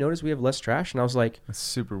like, babe, you notice we have less trash? And I was like, that's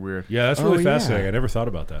super weird. Yeah, that's really fascinating. I never thought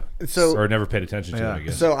about that. Or never paid attention to it, I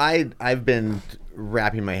guess. So I've been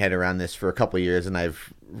wrapping my head around this for a couple of years, and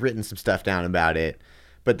I've written some stuff down about it.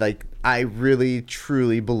 But like, I really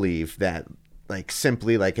truly believe that, like,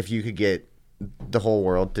 simply, like, if you could get the whole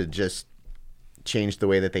world to just change the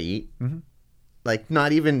way that they eat, like,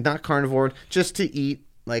 not carnivore, just to eat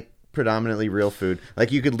like predominantly real food,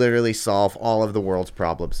 like, you could literally solve all of the world's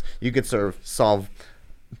problems. You could solve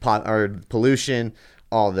pollution,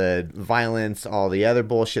 all the violence, all the other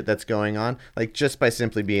bullshit that's going on, like, just by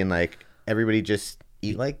simply being like, everybody just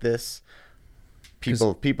eat like this.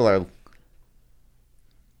 People are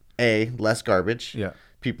less garbage. Yeah.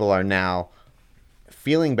 People are now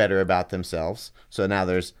feeling better about themselves. So now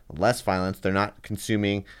there's less violence. They're not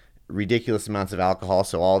consuming ridiculous amounts of alcohol.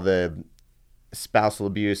 So all the spousal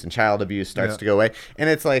abuse and child abuse starts to go away. And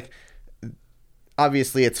it's like,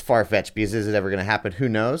 obviously it's far-fetched, because is it ever going to happen? Who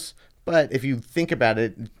knows? But if you think about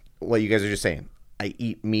it, what you guys are just saying, I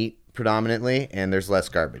eat meat predominantly and there's less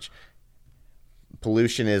garbage.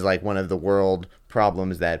 Pollution is like one of the world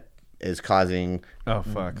problems that is causing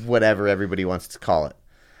whatever everybody wants to call it.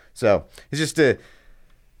 So it's just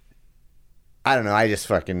I don't know. I just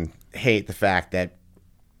fucking hate the fact that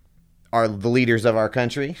the leaders of our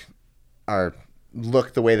country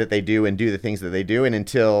look the way that they do and do the things that they do. And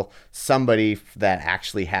until somebody that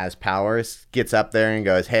actually has powers gets up there and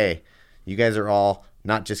goes, hey, you guys are all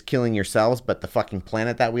not just killing yourselves, but the fucking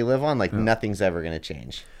planet that we live on, like, nothing's ever going to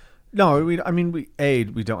change. No, we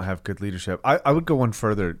don't have good leadership. I would go one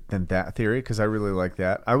further than that theory, because I really like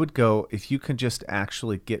that. I would go, if you can just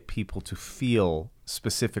actually get people to feel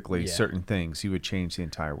specifically certain things, you would change the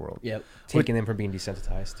entire world. Yep, taking them from being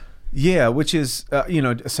desensitized. Yeah, which is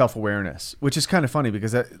self-awareness, which is kind of funny,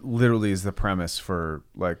 because that literally is the premise for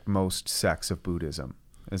like most sects of Buddhism.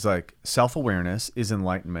 It's like, self-awareness is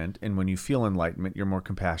enlightenment, and when you feel enlightenment, you're more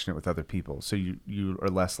compassionate with other people, so you are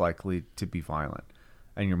less likely to be violent.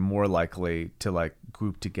 And you're more likely to like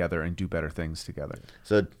group together and do better things together.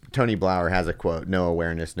 So Tony Blauer has a quote: "No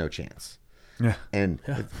awareness, no chance." Yeah, and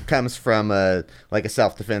it comes from a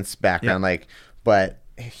self-defense background. Yeah. But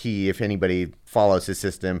if anybody follows his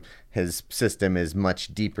system is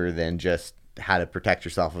much deeper than just how to protect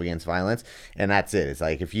yourself against violence. And that's it. It's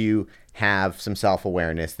like, if you have some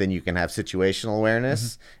self-awareness, then you can have situational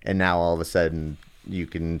awareness, and now all of a sudden you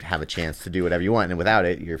can have a chance to do whatever you want, and without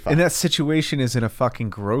it, you're fucked. And that situation is in a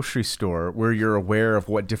fucking grocery store where you're aware of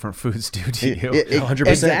what different foods do to you. 100%.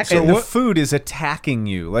 Exactly. And the food is attacking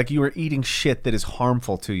you. Like, you are eating shit that is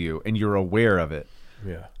harmful to you, and you're aware of it.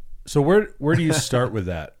 Yeah. So where do you start with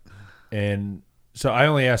that? And so I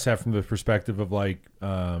only ask that from the perspective of, like,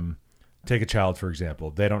 take a child, for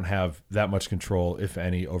example. They don't have that much control, if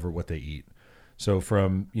any, over what they eat. So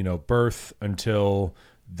from, birth until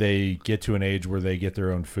they get to an age where they get their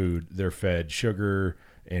own food, they're fed sugar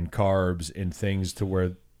and carbs and things, to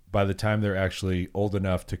where by the time they're actually old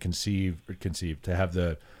enough to conceive, to have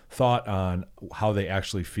the thought on how they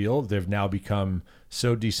actually feel, they've now become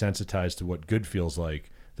so desensitized to what good feels like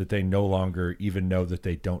that they no longer even know that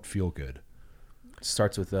they don't feel good. It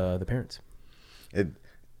starts with the parents.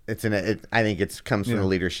 I think it comes from the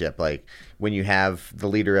leadership. Like, when you have the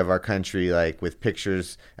leader of our country, like, with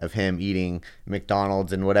pictures of him eating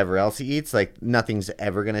McDonald's and whatever else he eats, like, nothing's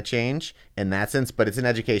ever going to change in that sense. But it's an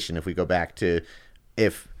education. If we go back to,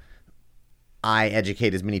 if I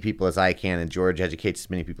educate as many people as I can and George educates as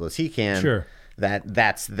many people as he can, sure,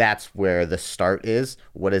 that's where the start is.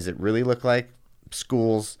 What does it really look like?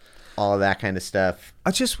 Schools, all of that kind of stuff.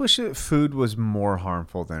 I just wish that food was more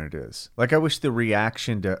harmful than it is. Like, I wish the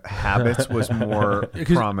reaction to habits was more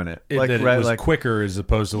prominent. It, Like, that right, it was like, quicker as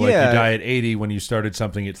opposed to like Yeah. you die at 80 when you started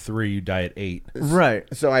something at 3, you die at 8. right.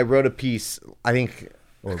 So I wrote a piece, I think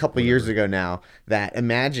a couple years ago now, that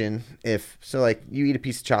imagine if, so like you eat a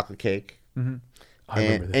piece of chocolate cake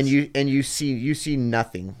and you see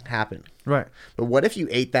nothing happen. Right. But what if you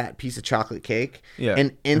ate that piece of chocolate cake Yeah.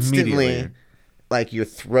 and instantly Immediately. like your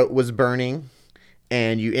throat was burning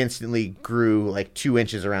and you instantly grew like 2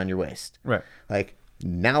 inches around your waist. Right. Like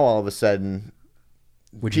now all of a sudden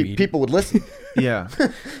Would you eat it? people would listen. Yeah.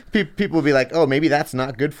 People would be like, "Oh, maybe that's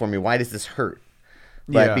not good for me. Why does this hurt?"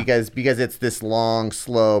 But Yeah. because it's this long,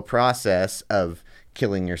 slow process of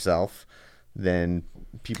killing yourself, then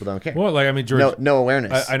people don't care. Well, like, I mean, George, no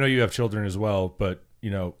awareness. I know you have children as well, but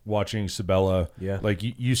watching Sabella, Yeah. like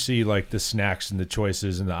you see like the snacks and the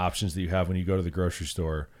choices and the options that you have when you go to the grocery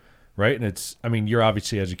store, right? And it's, I mean, you're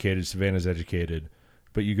obviously educated, Savannah's educated,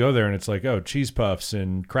 but you go there and it's like, oh, cheese puffs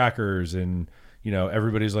and crackers and,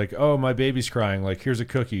 everybody's like, oh, my baby's crying. Like, here's a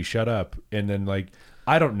cookie, shut up. And then like,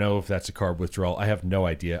 I don't know if that's a carb withdrawal. I have no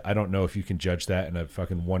idea. I don't know if you can judge that in a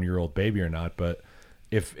fucking 1-year-old baby or not, but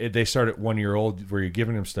if they start at 1-year-old where you're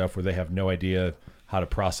giving them stuff where they have no idea how to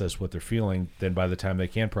process what they're feeling, then by the time they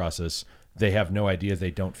can process, they have no idea they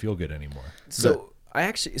don't feel good anymore. So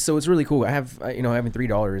so it's really cool. I have, having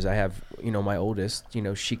 $3. I have, my oldest,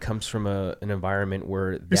 she comes from an environment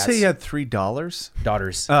where You that's say you had $3?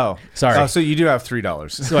 daughters. Oh, Sorry. Oh, so you do have $3.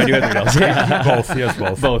 So I do have $3. Yeah. Both, yes,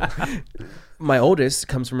 both. Both. My oldest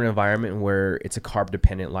comes from an environment where it's a carb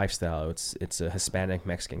dependent lifestyle. It's a Hispanic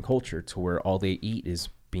Mexican culture to where all they eat is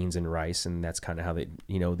beans and rice, and that's kind of how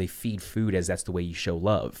they feed food, as that's the way you show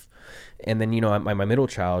love. And then my middle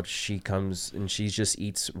child, she comes and she just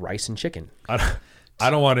eats rice and chicken. I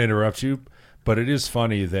don't want to interrupt you, but it is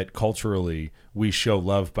funny that culturally we show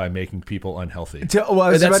love by making people unhealthy. Well, I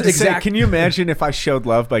was That's about to say, exact- can you imagine if I showed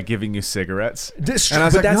love by giving you cigarettes? And I was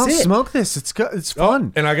but like, that's no, it. smoke this. It's good. It's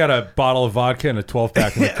fun. And I got a bottle of vodka and a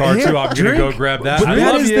 12-pack in the car, Here, too. I'm going to go grab that. But I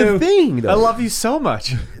that love is you. the thing, though. I love you so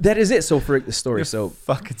much. That is it. So for the story, so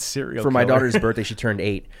Fucking cereal for my killer. daughter's birthday, she turned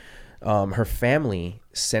 8. Her family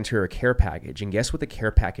sent her a care package, and guess what the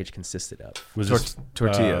care package consisted of? Was this,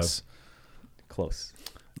 tortillas. Close.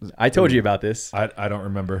 I told you about this. I don't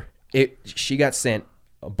remember. She got sent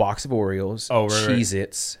a box of Oreos, Oh, right, right.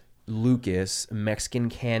 Cheez-Its, Lucas, Mexican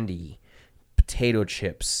candy, potato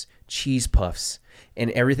chips, cheese puffs,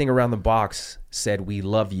 and everything around the box said, "We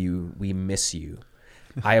love you, we miss you."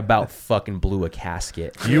 I about fucking blew a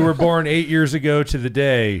casket. You were born 8 years ago to the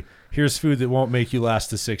day. Here's food that won't make you last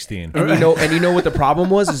to 16. And you know what the problem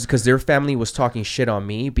was? Is because their family was talking shit on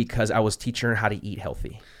me because I was teaching her how to eat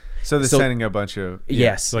healthy. So they're So- sending a bunch of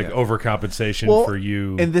Yes. It's like overcompensation for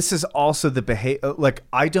you. And this is also the behavior. Like,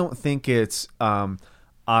 I don't think it's I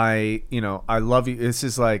love you. This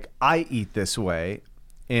is like, I eat this way,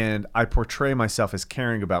 and I portray myself as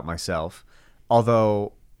caring about myself.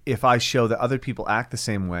 Although, if I show that other people act the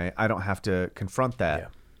same way, I don't have to confront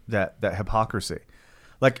that that hypocrisy.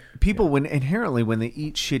 Like, people when they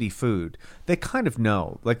eat shitty food, they kind of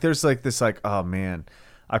know. Like, there's like this, like, oh man,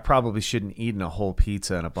 I probably shouldn't eat a whole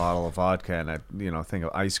pizza and a bottle of vodka and a thing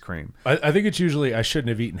of ice cream. I think it's usually I shouldn't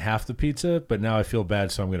have eaten half the pizza, but now I feel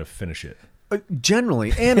bad, so I'm going to finish it.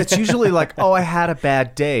 Generally, and it's usually like, oh, I had a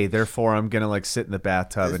bad day, therefore I'm gonna like sit in the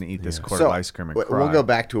bathtub and eat this quart of ice cream and cry. We'll go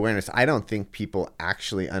back to awareness. I don't think people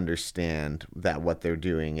actually understand that what they're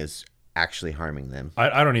doing is actually harming them.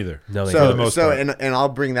 I don't either. No, they For the most part. and I'll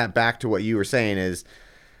bring that back to what you were saying is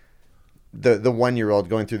the 1-year-old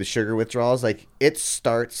going through the sugar withdrawals. Like, it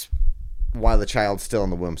starts while the child's still in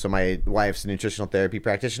the womb. So my wife's a nutritional therapy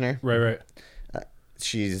practitioner. Right.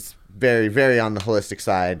 She's very, very on the holistic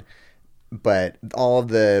side, but all of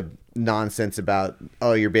the nonsense about,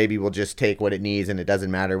 oh, your baby will just take what it needs and it doesn't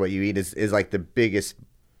matter what you eat is like the biggest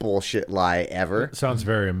bullshit lie ever. It sounds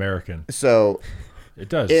very American. So It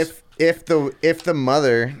does. if the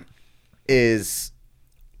mother is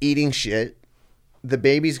eating shit, the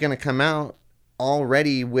baby's gonna come out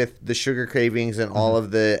already with the sugar cravings and all of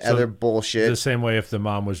the other bullshit. the same way if the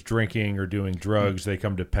mom was drinking or doing drugs, they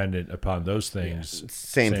come dependent upon those things.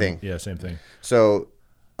 Same thing. Yeah, same thing. So,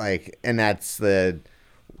 like, and that's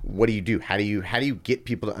what do you do? How do you get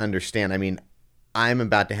people to understand? I mean, I'm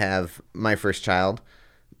about to have my first child.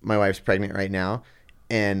 My wife's pregnant right now,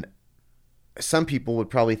 and some people would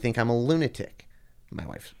probably think I'm a lunatic. My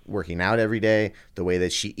wife's working out every day. The way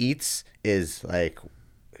that she eats is like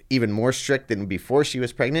even more strict than before she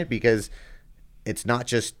was pregnant, because it's not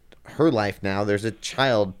just her life now. There's a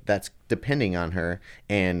child that's depending on her.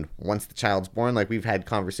 And once the child's born, like we've had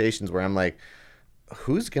conversations where I'm like,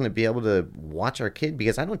 who's going to be able to watch our kid?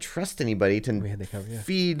 Because I don't trust anybody to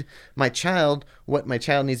feed my child what my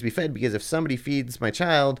child needs to be fed. Because if somebody feeds my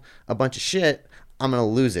child a bunch of shit, I'm going to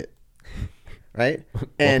lose it. Right?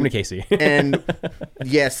 Welcome to Casey. And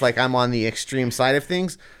yes, like I'm on the extreme side of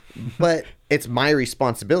things, but it's my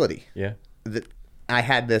responsibility. Yeah. I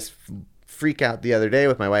had this freak out the other day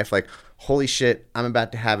with my wife, like, holy shit, I'm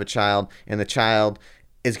about to have a child, and the child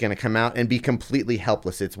is going to come out and be completely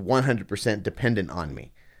helpless. It's 100% dependent on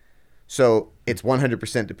me. So it's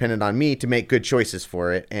 100% dependent on me to make good choices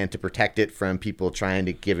for it and to protect it from people trying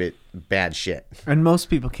to give it bad shit. And most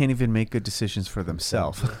people can't even make good decisions for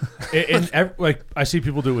themselves. And like I see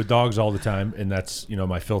people do it with dogs all the time, and that's, you know,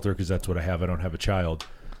 my filter because that's what I have. I don't have a child.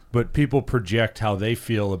 But people project how they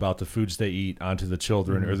feel about the foods they eat onto the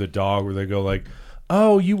children or the dog, where they go like,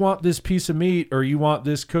 oh, you want this piece of meat or you want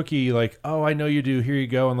this cookie? Like, oh, I know you do. Here you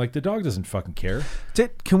go. And like the dog doesn't fucking care.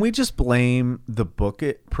 Can we just blame the Book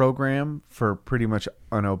It program for pretty much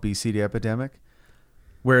an obesity epidemic?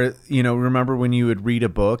 Where, you know, remember when you would read a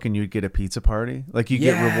book and you'd get a pizza party? Like you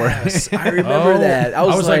get rewarded. I remember that. I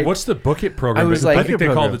was like, what's the Book It program? I was like, I think they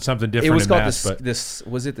called it something different. It was in called mass,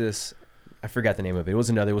 this. I forgot the name of it. It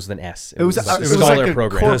was with an S. It was a like scholar a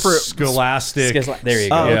program. corporate Scholastic. There you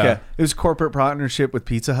go. Oh, Yeah. okay. It was corporate partnership with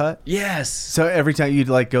Pizza Hut. Yes. So every time you'd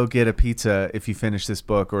like go get a pizza if you finish this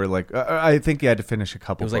book, or like I think you had to finish a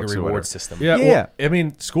couple. It was like a books or reward whatever. system. Yeah, Yeah. well, I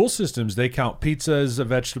mean, school systems, they count pizza as a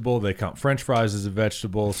vegetable. They count French fries as a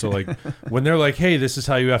vegetable. So, like, when they're like, hey, this is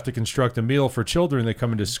how you have to construct a meal for children, they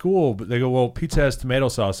come into school, but they go, well, pizza has tomato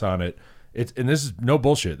sauce on it. And this is no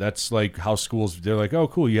bullshit. That's like how schools, they're like, oh,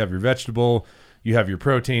 cool, you have your vegetable, you have your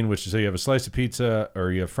protein, which is, so you have a slice of pizza,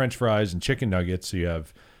 or you have French fries and chicken nuggets. So you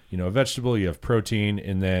have, you know, a vegetable, you have protein,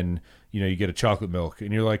 and then, you know, you get a chocolate milk.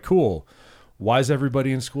 And you're like, cool. Why is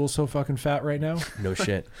everybody in school so fucking fat right now? No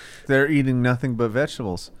shit. They're eating nothing but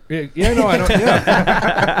vegetables. Yeah, no, I don't.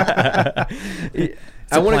 Yeah.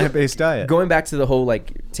 It's a plant-based diet. Going back to the whole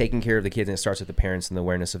like taking care of the kids, and it starts with the parents and the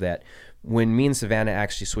awareness of that. When me and Savannah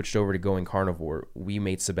actually switched over to going carnivore, we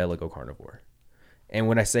made Sabella go carnivore. And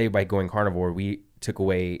when I say by going carnivore, we took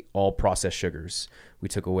away all processed sugars. We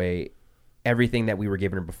took away everything that we were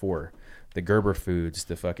giving her before. The Gerber foods,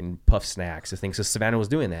 the fucking puff snacks, the things. So Savannah was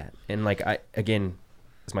doing that. And like,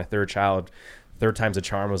 it's my third child. Third time's a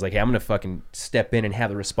charm. I was like, hey, I'm going to fucking step in and have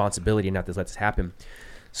the responsibility not to let this happen.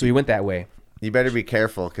 So we went that way. You better be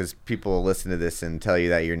careful because people will listen to this and tell you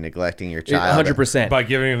that you're neglecting your child. 100%. By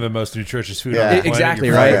giving them the most nutritious food Yeah. on the planet. Exactly,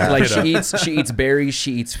 you're right? fucking Like she eats berries,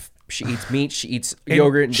 she eats meat, she eats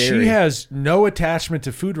yogurt and dairy. She has no attachment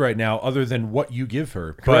to food right now other than what you give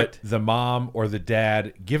her. Correct. But the mom or the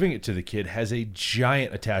dad giving it to the kid has a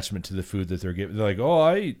giant attachment to the food that they're giving. They're like, oh,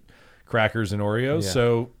 I eat crackers and Oreos,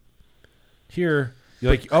 so here.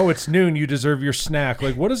 You're like, oh, it's noon, you deserve your snack.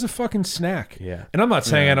 Like, what is a fucking snack? Yeah. And I'm not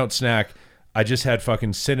saying I don't snack. I just had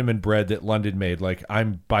fucking cinnamon bread that London made. Like,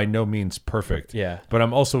 I'm by no means perfect. Yeah. But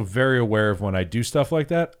I'm also very aware of when I do stuff like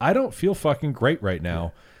that, I don't feel fucking great right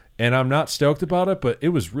now. And I'm not stoked about it, but it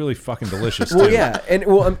was really fucking delicious. Well, too. yeah. And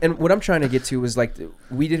what I'm trying to get to was like,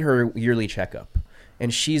 we did her yearly checkup,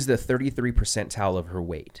 and she's the 33 percentile of her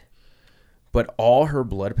weight. But all her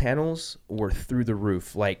blood panels were through the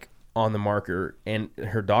roof, like on the marker. And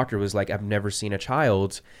her doctor was like, I've never seen a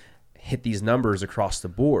child hit these numbers across the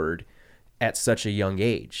board at such a young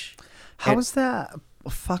age. How is that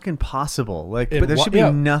fucking possible? Like, And there wha- should be yeah.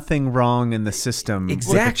 nothing wrong in the system. with a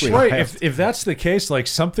Exactly. child. Right. If that's the case, like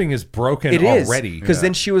something is broken It is already. because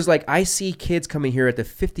then she was like, I see kids coming here at the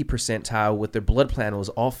 50 percentile with their blood panels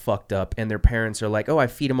all fucked up, and their parents are like, oh, I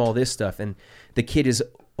feed them all this stuff, and the kid is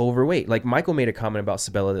overweight. Like Michael made a comment about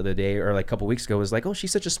Sabella the other day, or like a couple weeks ago, was like, oh,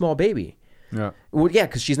 she's such a small baby. Yeah. Well, yeah,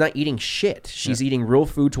 because she's not eating shit. She's eating real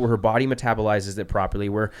food to where her body metabolizes it properly.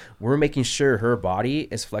 Where we're making sure her body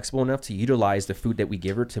is flexible enough to utilize the food that we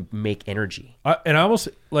give her to make energy. And I almost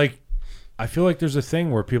like, I feel like there's a thing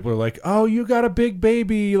where people are like, "Oh, you got a big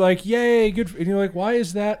baby, like yay, good." And you're like, "Why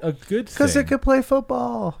is that a good thing?" Because it could play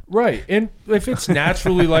football. Right. And if it's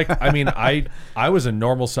naturally like, I mean, I was a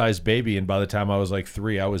normal sized baby, and by the time I was like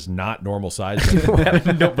 3, I was not normal sized. I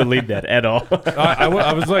don't believe that at all. I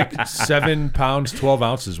was like 7 pounds 12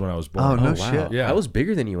 ounces when I was born. Oh, no shit. Yeah. I was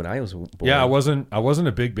bigger than you when I was born. Yeah, I wasn't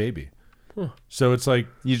a big baby. So it's like,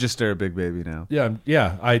 You just are a big baby now.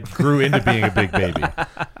 yeah, I grew into being a big baby.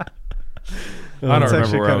 I don't It's remember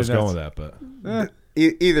actually where I kinda was nuts. going with that, but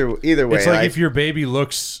Either way, it's like if your baby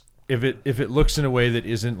looks, if it looks in a way that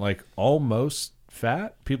isn't like almost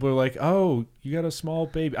fat, people are like, oh, you got a small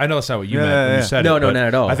baby. I know that's not what you Yeah, meant when yeah. you said No, it. no, but not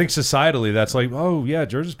at all. I think societally that's like, oh yeah,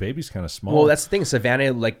 George's baby's kind of small. Well, that's the thing.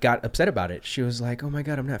 Savannah like got upset about it. She was like, "Oh my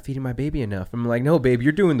god, I'm not feeding my baby enough." I'm like, "No, babe,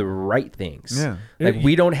 you're doing the right things. Yeah. Like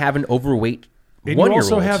we don't have an overweight And you 1-year-old.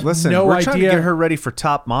 also have Listen, no we're trying to idea. get her ready for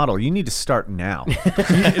top model. You need to start now.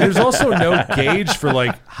 There's also no gauge for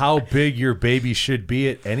like how big your baby should be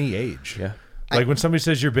at any age. Yeah. Like when somebody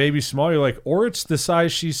says your baby's small, you're like, or it's the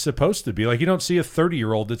size she's supposed to be. Like you don't see a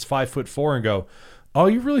 30-year-old that's 5'4" and go, oh,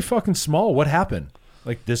 you're really fucking small. What happened?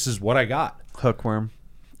 Like this is what I got. Hookworm.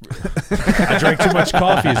 I drank too much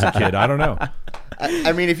coffee as a kid. I don't know.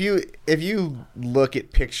 I mean, if you look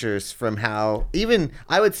at pictures from how, even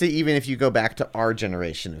I would say, even if you go back to our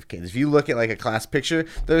generation of kids, if you look at like a class picture,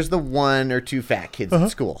 there's the 1 or 2 fat kids at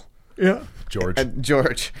school. Yeah.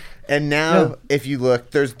 George. And now if you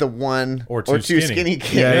look, there's the 1 Or or 2 two skinny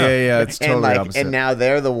kids. Yeah. It's And totally like, opposite. and now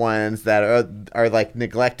they're the ones that are like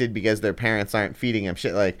neglected because their parents aren't feeding them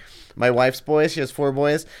shit. Like my wife's boys, she has 4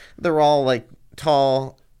 boys. They're all like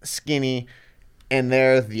tall, skinny, and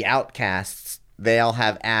they're the outcasts. They all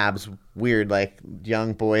have abs. Weird, like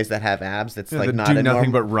young boys that have abs. That's like that not do a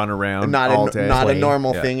nothing norm- but run around not all a, day. Not a Play.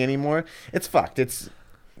 normal Yeah. thing anymore. It's fucked. It's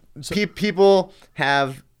people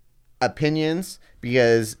have opinions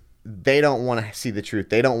because they don't want to see the truth.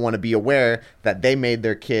 They don't want to be aware that they made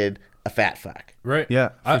their kid a fat fuck. Right. Yeah,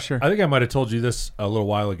 for sure. I think I might have told you this a little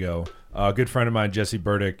while ago. A good friend of mine, Jesse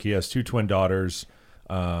Burdick, he has 2 twin daughters.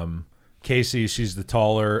 Casey, she's the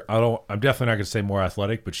taller. I'm definitely not going to say more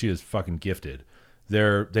athletic, but she is fucking gifted.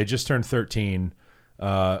 They just turned 13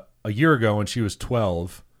 a year ago when she was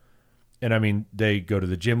 12. And I mean, they go to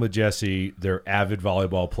the gym with Jesse. They're avid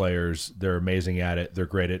volleyball players. They're amazing at it. They're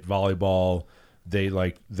great at volleyball.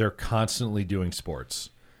 They're constantly doing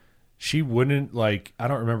sports. She wouldn't I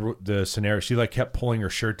don't remember the scenario. She kept pulling her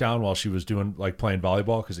shirt down while she was doing playing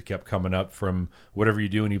volleyball because it kept coming up from whatever you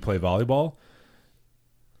do when you play volleyball.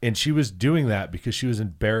 And she was doing that because she was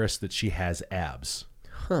embarrassed that she has abs.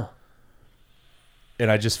 Huh. And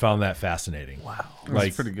I just found that fascinating. Wow.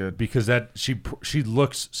 That's pretty good. Because she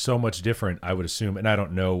looks so much different, I would assume, and I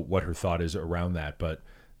don't know what her thought is around that, but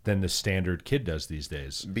than the standard kid does these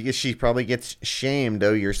days. Because she probably gets shamed.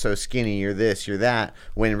 Oh, you're so skinny. You're this. You're that.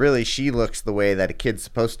 When really she looks the way that a kid's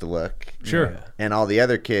supposed to look. Sure. Yeah. And all the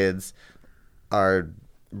other kids are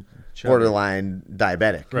borderline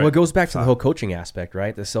diabetic. Right. Well, it goes back to the whole coaching aspect,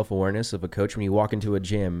 right? The self-awareness of a coach. When you walk into a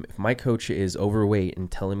gym, if my coach is overweight and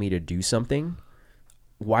telling me to do something,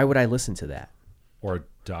 why would I listen to that? Or a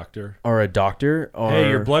doctor. Or a doctor? Or Hey,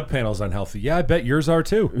 your blood panel's unhealthy. Yeah, I bet yours are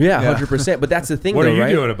too. Yeah, 100%. But that's the thing, What though, are you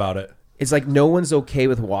right? doing about it? It's like no one's okay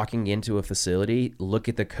with walking into a facility, look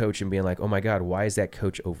at the coach and being like, oh my God, why is that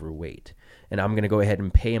coach overweight? And I'm going to go ahead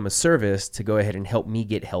and pay him a service to go ahead and help me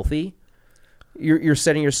get healthy. You're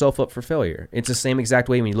setting yourself up for failure. It's the same exact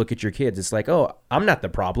way when you look at your kids. It's like, oh, I'm not the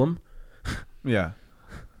problem. Yeah.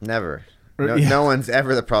 Never. Yeah. No one's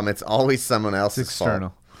ever the problem. It's always someone else's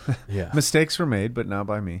External. fault. Yeah. Mistakes were made, but not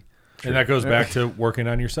by me. And that goes back to working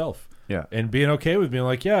on yourself. Yeah. And being okay with being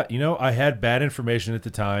like, yeah, I had bad information at the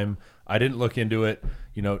time. I didn't look into it.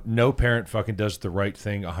 No parent fucking does the right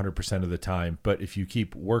thing 100% of the time. But if you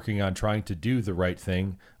keep working on trying to do the right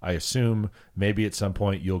thing, I assume maybe at some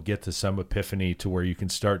point you'll get to some epiphany to where you can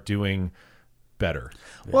start doing better.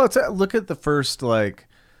 Well, look at the first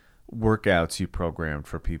workouts you programmed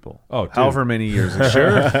for people. Oh, dude. however many years ago.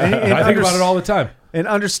 Sure. And I think about it all the time. And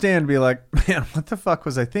understand, be like, man, what the fuck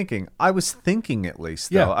was I thinking? I was thinking, at least,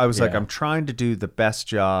 though. Yeah. I was like, Yeah. I'm trying to do the best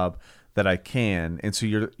job that I can. And so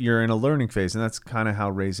you're in a learning phase, and that's kind of how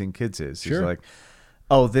raising kids is. Sure. You're like,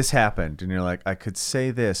 oh, this happened. And you're like, I could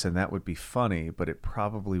say this, and that would be funny, but it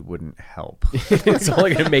probably wouldn't help. It's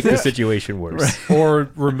only going to make the situation worse. Or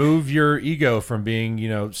remove your ego from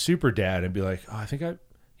being, super dad and be like, oh, I think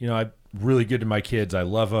I'm really good to my kids. I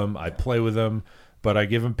love them. I play with them, but I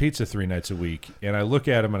give them pizza 3 nights a week. And I look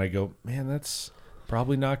at them and I go, man, that's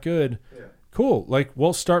probably not good. Yeah. Cool.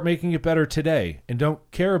 We'll start making it better today and don't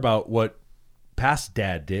care about what past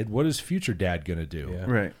dad did. What is future dad going to do? Yeah.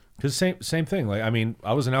 Right. Because same thing.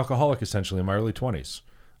 I was an alcoholic essentially in my early 20s.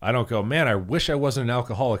 I don't go, man, I wish I wasn't an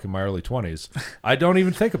alcoholic in my early 20s. I don't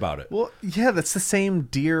even think about it. Well, yeah, that's the same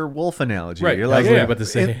deer wolf analogy. Right. You're I like, was about to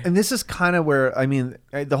say. and this is kind of where,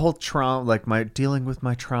 the whole trauma, my dealing with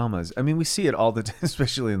my traumas. We see it all the time,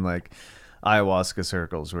 especially in ayahuasca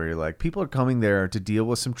circles where you're like, people are coming there to deal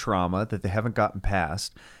with some trauma that they haven't gotten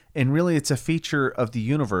past. And really, it's a feature of the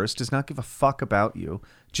universe, does not give a fuck about you.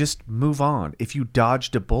 Just move on. If you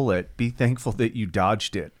dodged a bullet, be thankful that you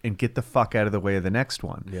dodged it and get the fuck out of the way of the next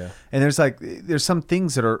one. Yeah. And there's some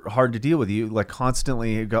things that are hard to deal with. You like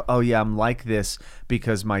constantly go, oh yeah, I'm like this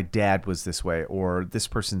because my dad was this way, or this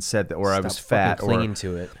person said that, or I was fat, fucking clinging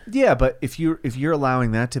to it. Yeah, but if you're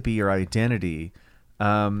allowing that to be your identity,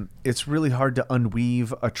 it's really hard to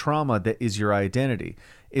unweave a trauma that is your identity.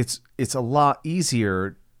 It's a lot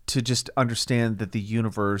easier to just understand that the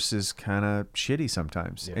universe is kind of shitty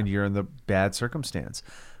sometimes, and you're in the bad circumstance.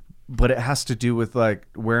 But it has to do with like,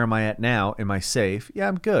 where am I at now? Am I safe? Yeah,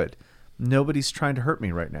 I'm good. Nobody's trying to hurt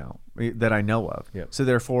me right now that I know of. Yep. So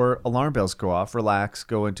therefore, alarm bells go off. Relax,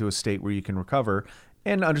 go into a state where you can recover,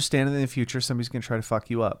 and understand that in the future somebody's going to try to fuck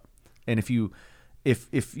you up. And if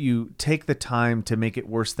you take the time to make it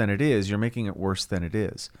worse than it is, you're making it worse than it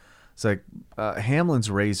is. It's like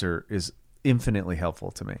Hamlin's razor is infinitely helpful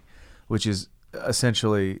to me, which is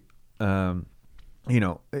essentially, don't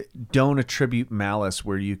attribute malice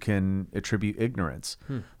where you can attribute ignorance.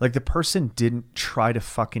 Like the person didn't try to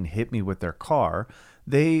fucking hit me with their car.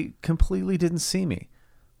 They completely didn't see me,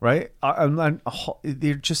 right?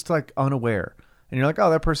 They're just like unaware. And you're like, oh,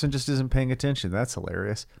 that person just isn't paying attention. That's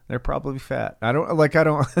hilarious. They're probably fat. They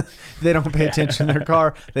don't pay attention to their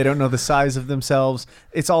car. They don't know the size of themselves.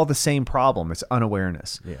 It's all the same problem. It's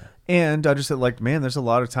unawareness. Yeah. And I just said, like, man, there's a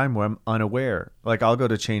lot of time where I'm unaware. Like, I'll go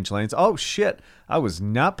to change lanes. Oh, shit. I was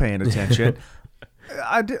not paying attention.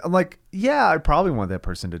 I'm like, yeah, I probably want that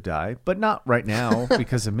person to die, but not right now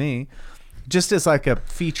because of me. Just as like a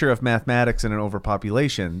feature of mathematics in an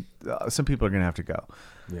overpopulation, some people are going to have to go.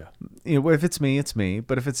 Yeah. If it's me, it's me.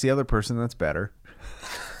 But if it's the other person, that's better.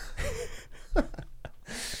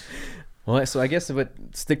 Well, so I guess if it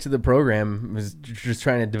stick to the program was just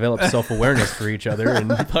trying to develop self-awareness for each other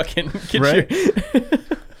and fucking get right.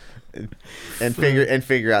 and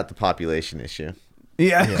figure out the population issue.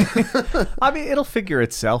 Yeah. I mean, it'll figure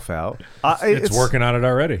itself out. It's working on it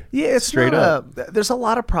already. Yeah, it's straight up. There's a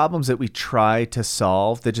lot of problems that we try to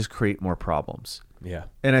solve that just create more problems. Yeah.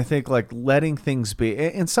 And I think like letting things be,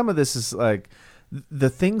 and some of this is like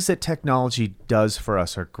the things that technology does for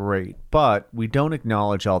us are great, but we don't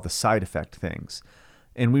acknowledge all the side effect things.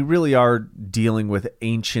 And we really are dealing with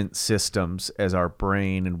ancient systems as our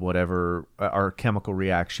brain and whatever, our chemical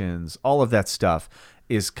reactions, all of that stuff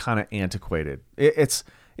is kind of antiquated. It's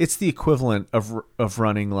the equivalent of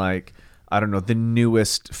running like, I don't know, the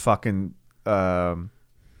newest fucking hardware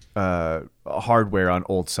on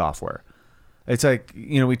old software. It's like,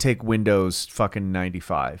 we take Windows fucking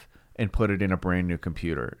 95 and put it in a brand new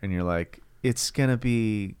computer, and you're like, it's gonna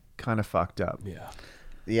be kind of fucked up. Yeah.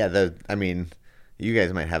 You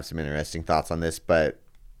guys might have some interesting thoughts on this, but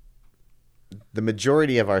the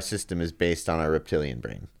majority of our system is based on our reptilian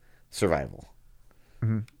brain, survival.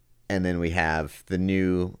 Mm-hmm. And then we have the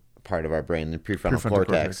new part of our brain, the prefrontal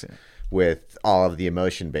cortex, with all of the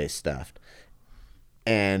emotion-based stuff.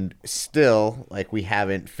 And still, like, we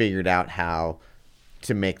haven't figured out how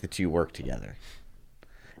to make the two work together.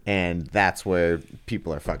 And that's where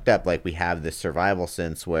people are fucked up. Like, we have this survival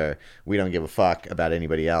sense where we don't give a fuck about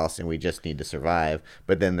anybody else and we just need to survive.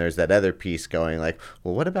 But then there's that other piece going like,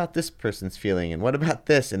 well, what about this person's feeling? And what about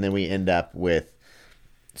this? And then we end up with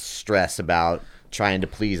stress about trying to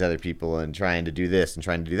please other people and trying to do this and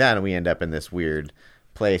trying to do that. And we end up in this weird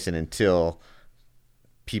place. And until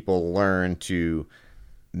people learn to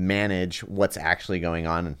manage what's actually going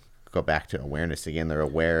on and go back to awareness again, they're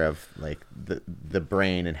aware of like the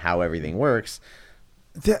brain and how everything works.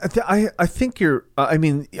 I think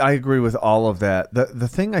I agree with all of that. The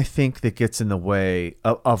thing I think that gets in the way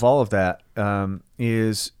of all of that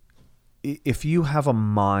is if you have a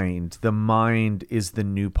mind, the mind is the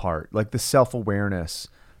new part. Like the self-awareness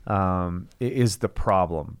is the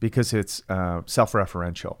problem because it's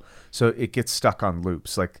self-referential. So it gets stuck on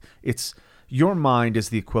loops. Like your mind is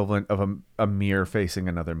the equivalent of a mirror facing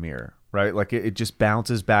another mirror, right? Like it just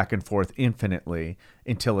bounces back and forth infinitely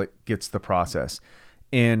until it gets the process.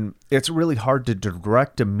 And it's really hard to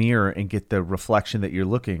direct a mirror and get the reflection that you're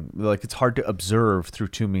looking. Like it's hard to observe through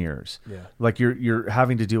two mirrors. Yeah. Like you're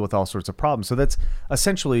having to deal with all sorts of problems. So that's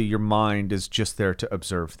essentially your mind is just there to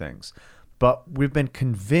observe things. But we've been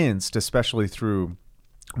convinced, especially through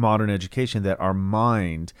modern education, that our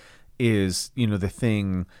mind is, the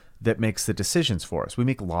thing that makes the decisions for us. We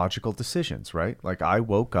make logical decisions, right? Like I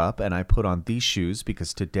woke up and I put on these shoes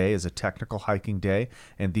because today is a technical hiking day,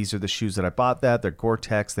 and these are the shoes that I bought. They're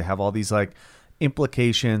Gore-Tex. They have all these like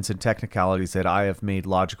implications and technicalities that I have made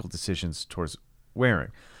logical decisions towards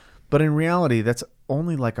wearing. But in reality, that's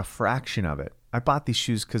only like a fraction of it. I bought these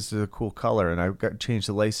shoes because they're a cool color, and I got changed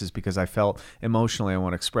the laces because I felt emotionally I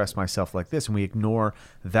want to express myself like this, and we ignore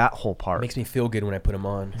that whole part. It makes me feel good when I put them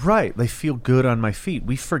on. Right. They feel good on my feet.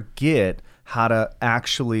 We forget how to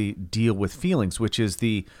actually deal with feelings, which is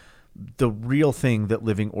the real thing that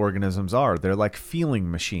living organisms are. They're like feeling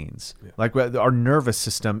machines. Yeah. Like our nervous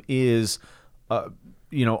system is,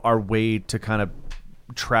 our way to kind of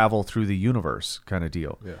travel through the universe kind of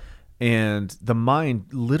deal. Yeah. And the mind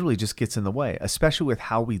literally just gets in the way, especially with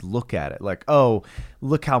how we look at it. Like, oh,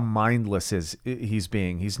 look how mindless he's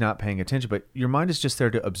being. He's not paying attention. But your mind is just there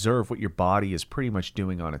to observe what your body is pretty much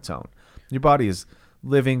doing on its own. Your body is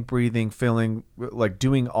living, breathing, feeling, like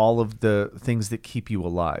doing all of the things that keep you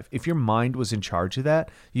alive. If your mind was in charge of that,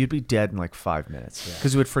 you'd be dead in like 5 minutes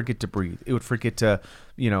because it would forget to breathe. It would forget to,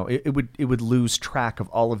 it would lose track of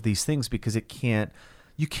all of these things because you can't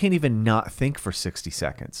even not think for 60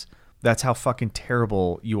 seconds. That's how fucking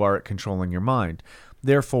terrible you are at controlling your mind.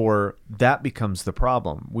 Therefore, that becomes the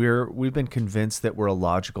problem. We've been convinced that we're a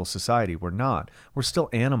logical society. We're not. We're still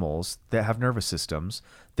animals that have nervous systems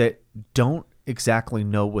that don't exactly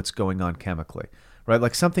know what's going on chemically, right?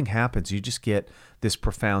 Like something happens, you just get this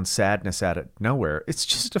profound sadness out of nowhere. It's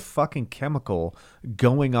just a fucking chemical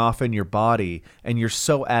going off in your body, and you're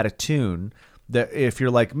so out of tune that if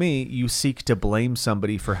you're like me, you seek to blame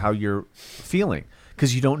somebody for how you're feeling,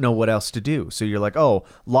 because you don't know what else to do. So you're like, oh,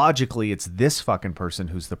 logically, it's this fucking person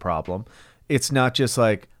who's the problem. It's not just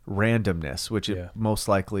like randomness, which it most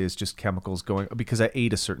likely is just chemicals going because I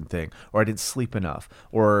ate a certain thing, or I didn't sleep enough,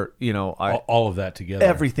 or all of that together.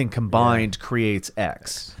 Everything combined creates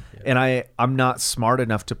X. And I'm not smart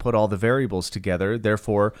enough to put all the variables together.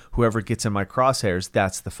 Therefore, whoever gets in my crosshairs,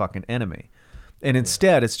 that's the fucking enemy. And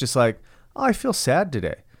instead, it's just like, oh, I feel sad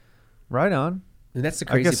today. Right on. And that's the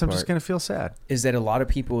crazy part. I guess I'm just going to feel sad. Is that a lot of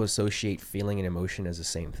people associate feeling and emotion as the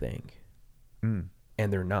same thing.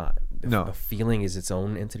 And they're not. No. A feeling is its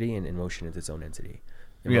own entity, and emotion is its own entity.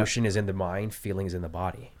 Emotion is in the mind, feeling is in the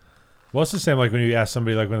body. Well, it's the same like when you ask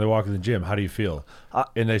somebody, like when they walk in the gym, how do you feel?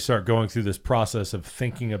 And they start going through this process of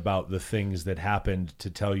thinking about the things that happened to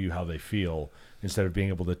tell you how they feel instead of being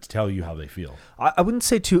able to tell you how they feel. I wouldn't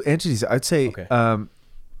say two entities. I'd say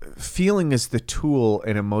feeling is the tool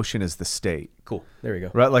and emotion is the state. Cool. There we go.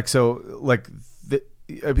 Right? Like, so, like,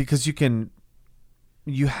 because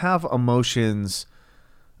you have emotions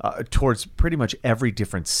towards pretty much every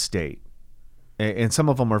different state. And some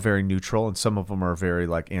of them are very neutral, and some of them are very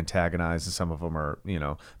like antagonized, and some of them are,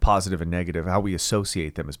 positive and negative. How we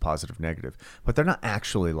associate them is positive, negative, but they're not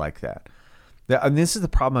actually like that. And this is the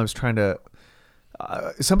problem I was trying to.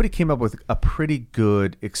 Somebody came up with a pretty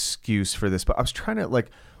good excuse for this, but I was trying to like,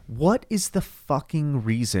 what is the fucking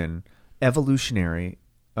reason, evolutionary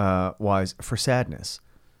wise, for sadness?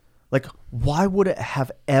 Like, why would it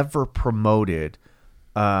have ever promoted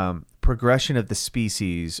progression of the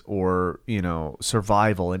species or,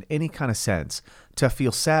 survival in any kind of sense to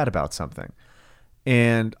feel sad about something?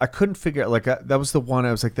 And I couldn't figure out, like, that was the one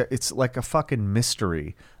I was like, it's like a fucking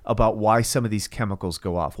mystery about why some of these chemicals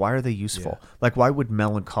go off. Why are they useful? Yeah. Like, why would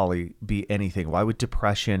melancholy be anything? Why would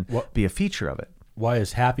depression be a feature of it? Why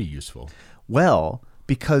is happy useful? Well,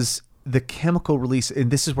 because the chemical release,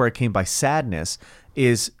 and this is where it came by sadness,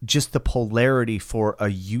 is just the polarity for a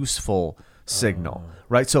useful signal,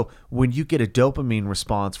 right? So when you get a dopamine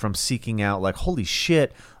response from seeking out, like, holy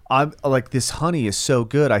shit, I'm like, this honey is so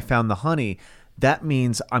good, I found the honey. That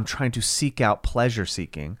means I'm trying to seek out pleasure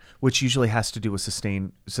seeking, which usually has to do with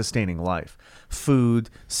sustaining life. Food,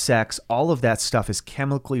 sex, all of that stuff is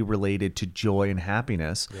chemically related to joy and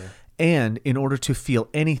happiness. Yeah. And in order to feel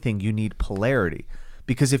anything, you need polarity.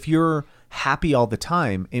 Because if you're happy all the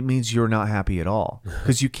time, it means you're not happy at all.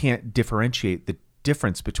 Because you can't differentiate the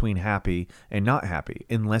difference between happy and not happy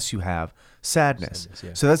unless you have sadness.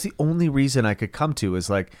 So that's the only reason I could come to is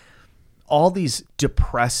like, all these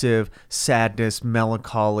depressive, sadness,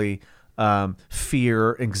 melancholy,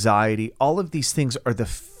 fear, anxiety, all of these things are the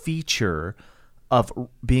feature of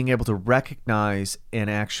being able to recognize and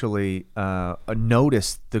actually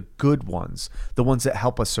notice the good ones, the ones that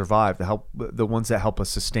help us survive, the ones that help us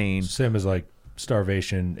sustain. Same as like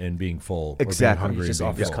starvation and being full. Exactly. Or being hungry. Just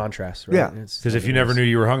offers contrast, right? Yeah. Because if you never knew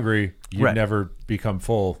you were hungry, you'd never become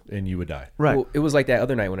full and you would die. Right. Well, it was like that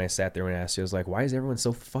other night when I sat there and asked you, I was like, why is everyone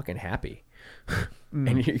so fucking happy?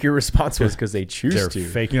 And your response was because they choose They're to.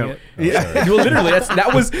 faking it. Yeah. Well, literally,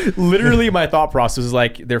 that was literally my thought process. Was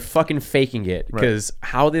like they're fucking faking it because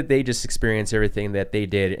how did they just experience everything that they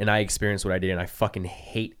did, and I experienced what I did, and I fucking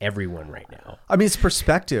hate everyone right now. I mean, it's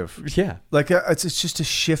perspective. Yeah, Like it's just a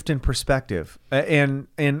shift in perspective, and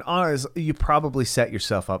honest, you probably set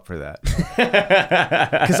yourself up for that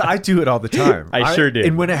because I do it all the time. I sure did.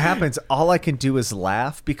 And when it happens, all I can do is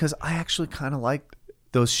laugh because I actually kind of like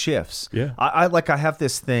those shifts. Yeah. I have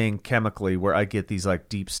this thing chemically where I get these like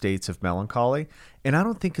deep states of melancholy, and I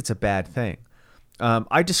don't think it's a bad thing.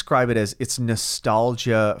 I describe it as it's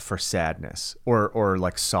nostalgia for sadness or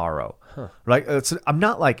like sorrow. Right? I'm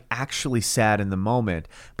not like actually sad in the moment,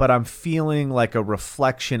 but I'm feeling like a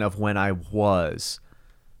reflection of when I was.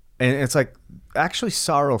 And it's like actually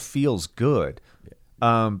sorrow feels good.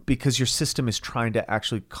 Because your system is trying to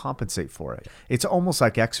actually compensate for it. It's almost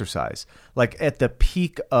like exercise. Like at the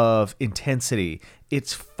peak of intensity,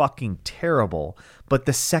 it's fucking terrible. But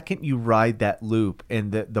the second you ride that loop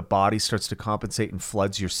and the body starts to compensate and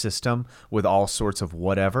floods your system with all sorts of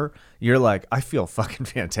whatever, you're like, I feel fucking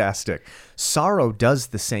fantastic. Sorrow does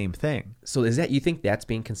the same thing. So is that, you think that's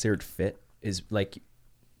being considered fit? Is like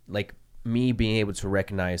me being able to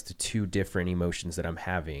recognize the two different emotions that I'm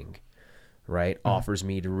having, right, offers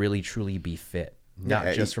me to really truly be fit,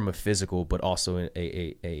 not just from a physical, but also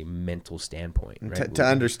a mental standpoint. Right? To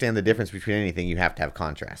understand the difference between anything, you have to have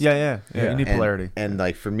contrast. Yeah. You need polarity. And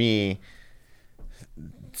like for me,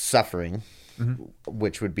 suffering,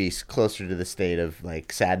 which would be closer to the state of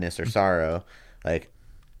like sadness or sorrow, like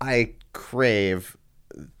I crave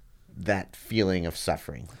that feeling of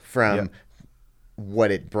suffering from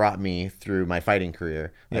what it brought me through my fighting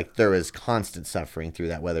career. Like there was constant suffering through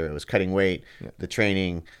that, whether it was cutting weight, the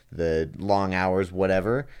training, the long hours,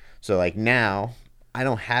 whatever. So like now I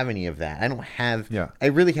don't have any of that. I don't have, I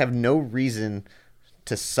really have no reason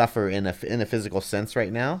to suffer in a physical sense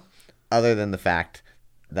right now, other than the fact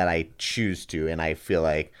that I choose to. And I feel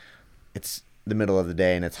like it's the middle of the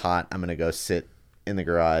day and it's hot. I'm going to go sit in the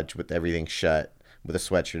garage with everything shut with a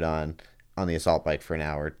sweatshirt on the assault bike for an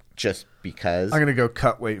hour just because. I'm going to go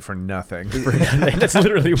cut weight for nothing. That's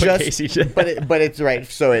literally what Casey said. But it's right.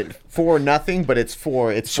 So it for nothing, but it's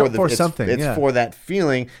for something. It's for that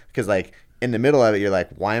feeling, because like in the middle of it, you're like,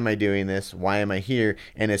 why am I doing this? Why am I here?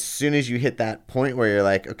 And as soon as you hit that point where you're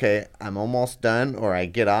like, okay, I'm almost done, or I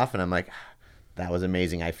get off and I'm like, that was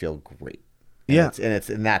amazing. I feel great.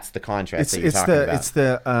 And that's the contrast that you're talking about. It's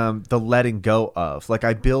the letting go of. Like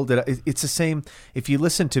I build it. It's the same. If you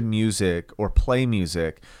listen to music or play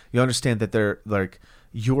music, you understand that they're like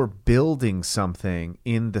you're building something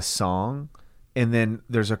in the song, and then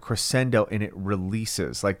there's a crescendo and it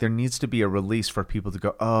releases. Like there needs to be a release for people to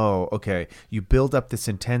go, oh, okay. You build up this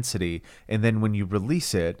intensity, and then when you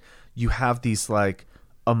release it, you have these like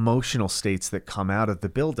emotional states that come out of the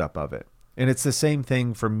buildup of it. And it's the same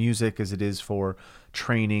thing for music as it is for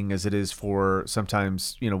training, as it is for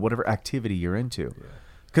sometimes, whatever activity you're into.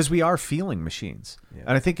 Because we are feeling machines. Yeah.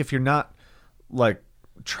 And I think if you're not like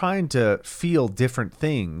trying to feel different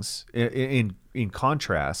things in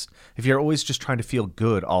contrast, if you're always just trying to feel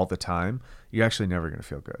good all the time, you're actually never going to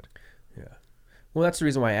feel good. Yeah. Well, that's the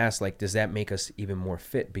reason why I asked, like, does that make us even more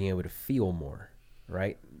fit, being able to feel more,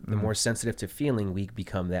 right? The more sensitive to feeling, we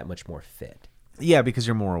become that much more fit. Yeah, because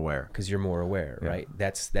you're more aware. Because you're more aware, right?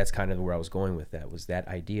 That's kind of where I was going with that, was that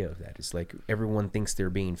idea of that. It's like everyone thinks they're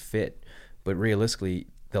being fit, but realistically,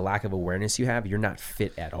 the lack of awareness you have, you're not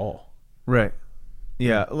fit at all. Right.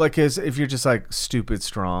 Yeah, like if you're just like stupid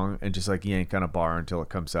strong and just like yank on a bar until it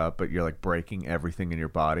comes up, but you're like breaking everything in your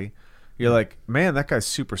body, you're like, man, that guy's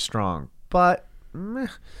super strong, but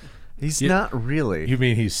he's not really. You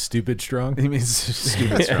mean he's stupid strong? He means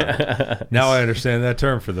stupid strong. Now I understand that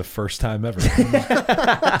term for the first time ever.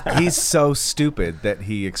 He's so stupid that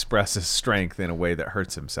he expresses strength in a way that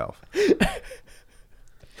hurts himself.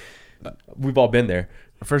 We've all been there.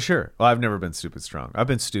 For sure. Well, I've never been stupid strong. I've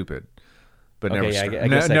been stupid, but never strong. I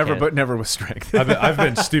guess but never with strength. I've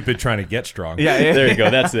been stupid trying to get strong. Yeah. There you go.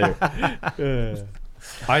 That's it.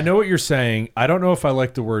 I know what you're saying. I don't know if I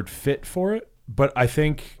like the word fit for it, but I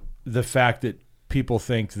think the fact that people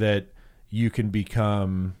think that you can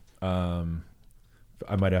become, I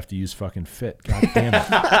might have to use fucking fit. God damn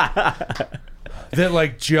it. That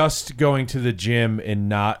like just going to the gym and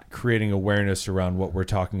not creating awareness around what we're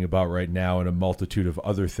talking about right now and a multitude of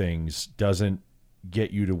other things doesn't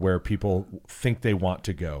get you to where people think they want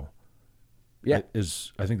to go. Yeah,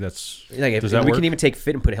 I think that's like does that work? Can even take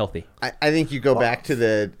fit and put healthy. I think you go back to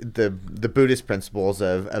the Buddhist principles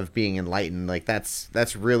of being enlightened. Like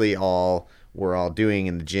that's really all we're all doing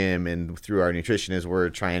in the gym and through our nutrition is we're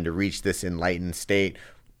trying to reach this enlightened state.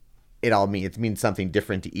 It means something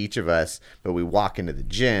different to each of us, but we walk into the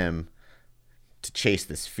gym to chase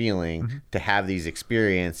this feeling, to have these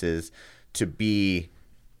experiences, to be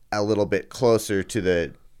a little bit closer to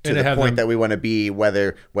the point that we want to be,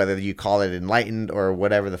 whether you call it enlightened or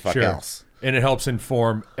whatever the fuck else. And it helps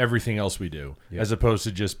inform everything else we do, as opposed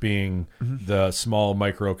to just being the small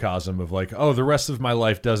microcosm of like, oh, the rest of my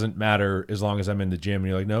life doesn't matter as long as I'm in the gym. And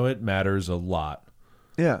you're like, no, it matters a lot.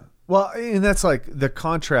 Yeah. Well, and that's like the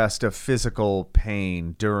contrast of physical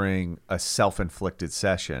pain during a self-inflicted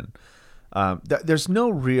session. There's no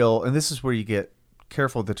real, and this is where you get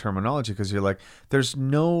careful with the terminology, because you're like, there's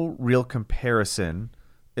no real comparison,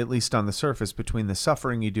 at least on the surface, between the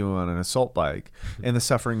suffering you do on an assault bike and the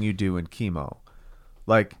suffering you do in chemo.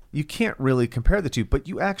 Like, you can't really compare the two, but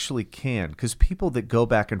you actually can, because people that go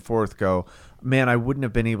back and forth go, man, I wouldn't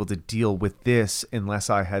have been able to deal with this unless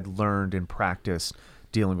I had learned and practiced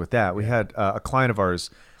dealing with that. We had a client of ours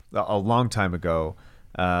a long time ago.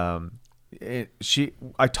 I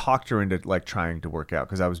talked her into like trying to work out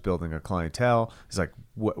because I was building a clientele. It's like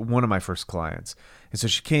one of my first clients. And so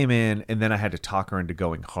she came in, and then I had to talk her into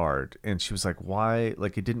going hard. And she was like, why?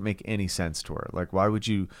 Like, it didn't make any sense to her. Like, why would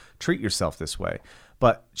you treat yourself this way?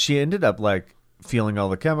 But she ended up like feeling all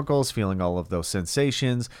the chemicals, feeling all of those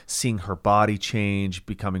sensations, seeing her body change,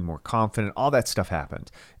 becoming more confident. All that stuff happened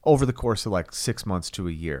over the course of like 6 months to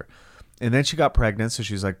a year. And then she got pregnant, so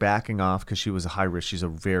she's like backing off because she was a high risk. She's a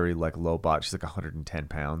very like low body. She's like 110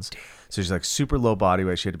 pounds. So she's like super low body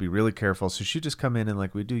weight. She had to be really careful. So she'd just come in and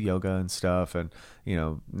like we do yoga and stuff, and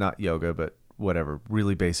not yoga, but whatever,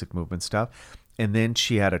 really basic movement stuff. And then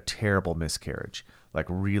she had a terrible miscarriage, like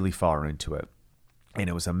really far into it. And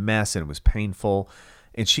it was a mess and it was painful.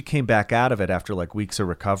 And she came back out of it after like weeks of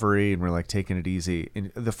recovery, and we're like taking it easy.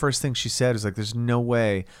 And the first thing she said is like, there's no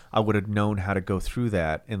way I would have known how to go through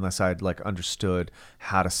that unless I'd like understood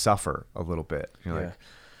how to suffer a little bit. You're like,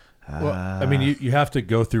 well, I mean, you have to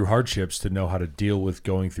go through hardships to know how to deal with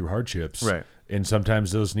going through hardships. Right. And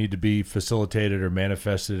sometimes those need to be facilitated or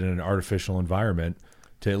manifested in an artificial environment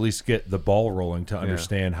to at least get the ball rolling to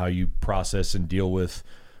understand how you process and deal with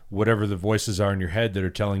whatever the voices are in your head that are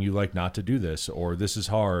telling you like not to do this, or this is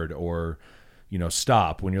hard, or,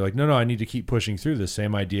 stop, when you're like, no, I need to keep pushing through this.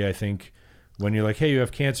 Same idea, I think, when you're like, hey, you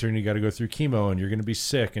have cancer and you got to go through chemo and you're going to be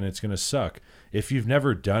sick and it's going to suck. If you've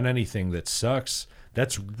never done anything that sucks,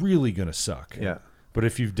 that's really going to suck. Yeah. But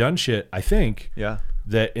if you've done shit, I think,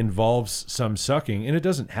 that involves some sucking, and it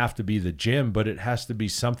doesn't have to be the gym, but it has to be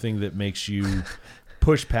something that makes you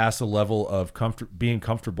push past a level of being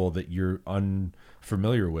comfortable that you're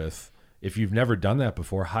unfamiliar with. If you've never done that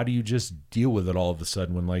before, how do you just deal with it all of a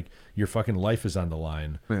sudden when like your fucking life is on the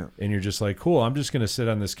line and you're just like, cool, I'm just going to sit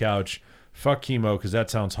on this couch, fuck chemo, because that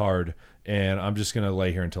sounds hard, and I'm just going to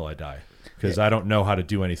lay here until I die because I don't know how to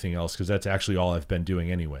do anything else, because that's actually all I've been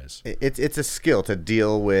doing anyways. It's a skill to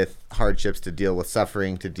deal with hardships, to deal with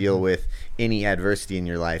suffering, to deal with any adversity in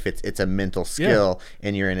your life. It's a mental skill,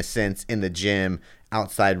 and you're in a sense in the gym,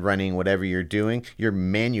 outside running, whatever you're doing, you're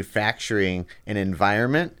manufacturing an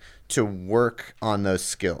environment to work on those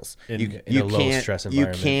skills. In a low stress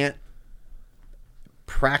environment. You can't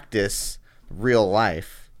practice real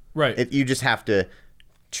life. Right. You just have to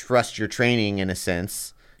trust your training in a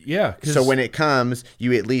sense. Yeah. So when it comes,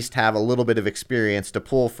 you at least have a little bit of experience to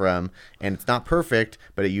pull from, and it's not perfect,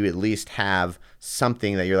 but you at least have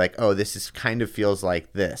something that you're like, oh, this is kind of feels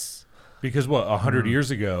like this. Because 100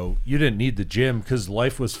 years ago, you didn't need the gym because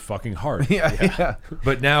life was fucking hard. Yeah.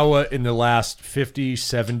 But now in the last 50,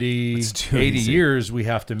 70, 80 years, we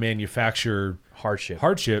have to manufacture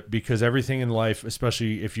hardship because everything in life,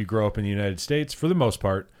 especially if you grow up in the United States, for the most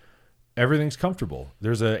part, everything's comfortable.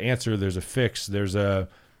 There's an answer, there's a fix, there's a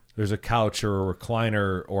couch or a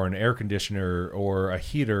recliner or an air conditioner or a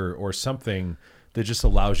heater or something that just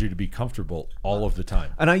allows you to be comfortable all of the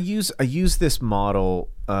time. And I use this model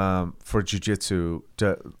for jiu-jitsu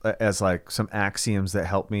as like some axioms that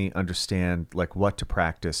help me understand like what to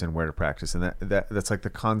practice and where to practice. And that's like the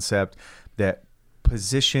concept that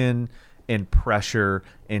position and pressure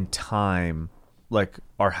and time like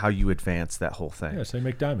are how you advance that whole thing. Yeah, so you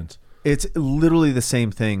make diamonds. It's literally the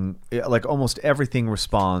same thing. Like almost everything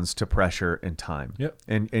responds to pressure and time. Yep.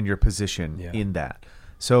 And your position in that.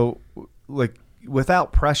 So like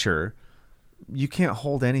without pressure, you can't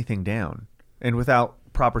hold anything down. And without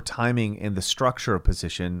proper timing and the structure of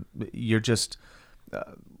position, you're just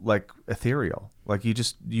like ethereal. Like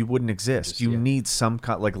you wouldn't exist. You need some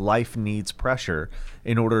kind, like life needs pressure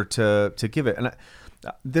in order to give it. And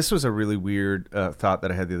this was a really weird thought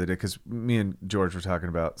that I had the other day, because me and George were talking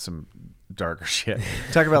about some darker shit.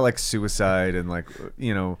 Talk about like suicide and like,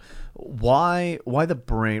 you know, why the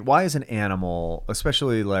brain, why is an animal,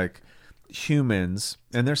 especially like humans,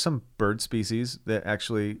 and there's some bird species that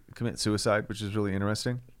actually commit suicide, which is really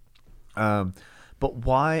interesting. But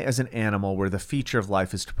why as an animal where the feature of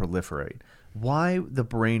life is to proliferate, why the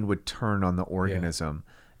brain would turn on the organism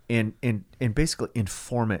and basically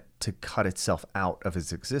inform it to cut itself out of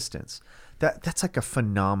its existence. That's like a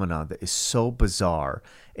phenomena that is so bizarre.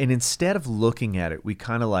 And instead of looking at it, we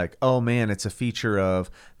kind of like, oh man, it's a feature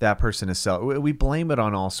of that person is we blame it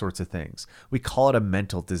on all sorts of things. We call it a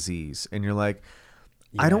mental disease. And you're like,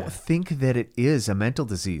 I don't think that it is a mental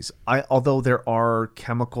disease. Although there are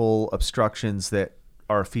chemical obstructions that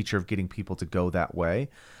are a feature of getting people to go that way.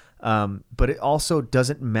 But it also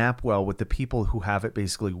doesn't map well with the people who have it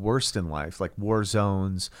basically worst in life, like war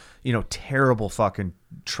zones, you know, terrible fucking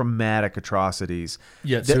traumatic atrocities.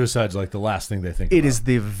 Yet suicide's like the last thing they think about. It is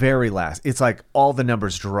the very last. It's like all the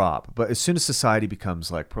numbers drop. But as soon as society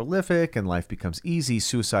becomes like prolific and life becomes easy,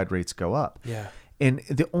 suicide rates go up. Yeah. And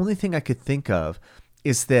the only thing I could think of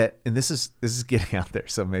is that, and this is getting out there,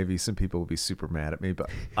 so maybe some people will be super mad at me, but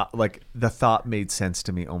like the thought made sense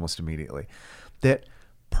to me almost immediately, that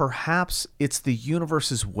perhaps it's the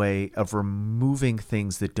universe's way of removing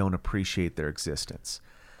things that don't appreciate their existence.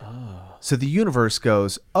 Oh. So the universe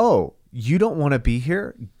goes, oh, you don't want to be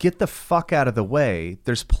here? Get the fuck out of the way.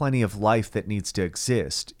 There's plenty of life that needs to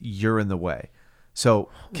exist. You're in the way. So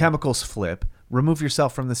chemicals flip. Remove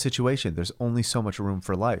yourself from the situation. There's only so much room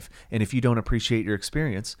for life. And if you don't appreciate your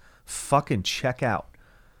experience, fucking check out.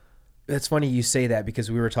 It's funny you say that because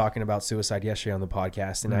we were talking about suicide yesterday on the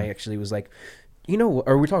podcast, and I actually was like, you know,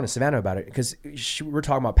 or we were talking to Savannah about it because we're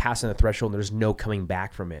talking about passing the threshold and there's no coming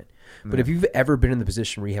back from it. But if you've ever been in the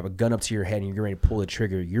position where you have a gun up to your head and you're ready to pull the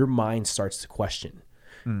trigger, your mind starts to question.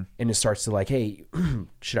 And it starts to like, hey,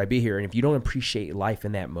 should I be here? And if you don't appreciate life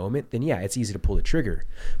in that moment, then yeah, it's easy to pull the trigger.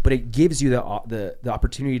 But it gives you the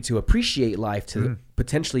opportunity to appreciate life, to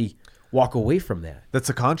potentially walk away from that. That's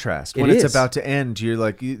a contrast. When it's about to end, you're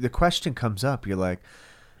like, the question comes up. You're like,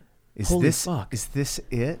 is this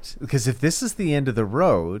it? Because if this is the end of the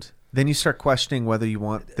road, then you start questioning whether you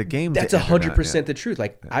want the game That's to end. That's 100% the truth.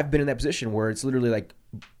 Like I've been in that position where it's literally like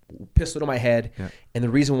pistol to my head, and the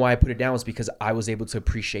reason why I put it down was because I was able to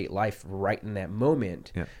appreciate life right in that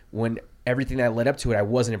moment. When everything that led up to it, I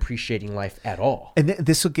wasn't appreciating life at all. And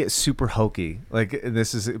this will get super hokey. Like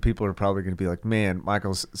this is, people are probably going to be like, man,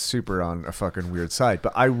 Michael's super on a fucking weird side.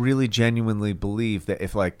 But I really genuinely believe that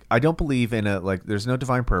if like, I don't believe in there's no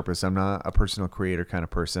divine purpose. I'm not a personal creator kind of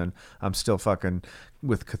person. I'm still fucking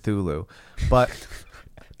with Cthulhu. But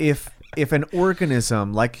if an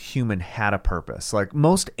organism like human had a purpose, like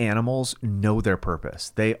most animals know their purpose.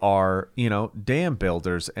 They are, you know, dam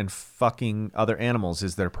builders, and fucking other animals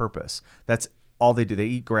is their purpose. That's all they do. They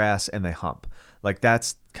eat grass and they hump. Like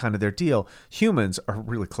that's kind of their deal. Humans are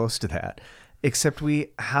really close to that, except we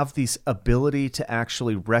have this ability to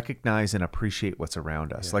actually recognize and appreciate what's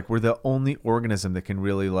around us. Like we're the only organism that can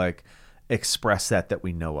really like express that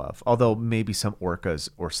we know of. Although maybe some orcas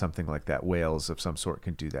or something like that, whales of some sort,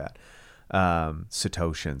 can do that.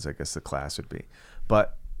 Cetaceans, I guess the class would be.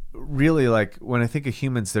 But really, like when I think of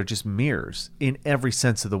humans, they're just mirrors in every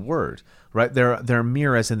sense of the word, right? They're a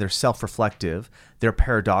mirror as in they're self-reflective, they're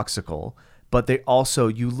paradoxical, but they also,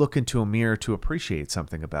 you look into a mirror to appreciate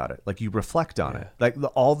something about it. Like you reflect on it. Like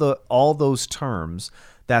all those terms,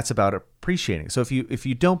 that's about appreciating. So if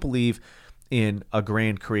you don't believe in a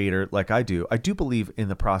grand creator like I do believe in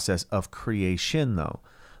the process of creation though.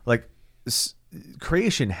 Like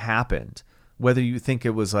creation happened, whether you think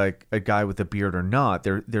it was like a guy with a beard or not.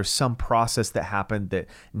 There's some process that happened that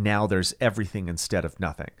now there's everything instead of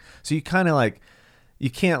nothing. So you kind of like, you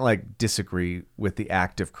can't like disagree with the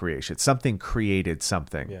act of creation. Something created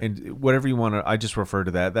something, and whatever you want to, I just refer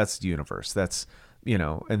to that. That's the universe. That's, you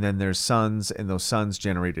know, and then there's suns, and those suns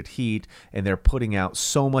generated heat, and they're putting out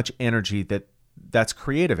so much energy that's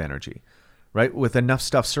creative energy. Right? With enough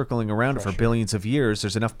stuff circling around it for billions of years,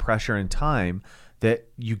 there's enough pressure and time that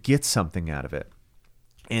you get something out of it.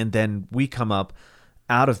 And then we come up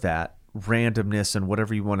out of that randomness and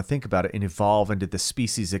whatever you want to think about it and evolve into the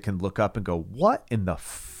species that can look up and go, what in the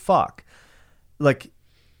fuck? Like,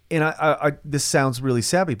 and I this sounds really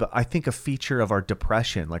savvy, but I think a feature of our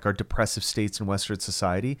depression, like our depressive states in Western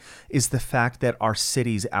society, is the fact that our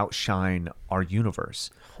cities outshine our universe.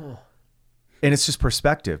 And it's just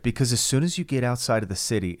perspective, because as soon as you get outside of the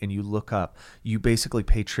city and you look up, you basically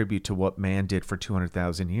pay tribute to what man did for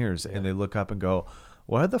 200,000 years. And they look up and go,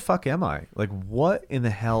 where the fuck am I? Like, what in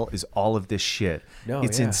the hell is all of this shit?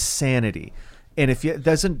 It's insanity. And if it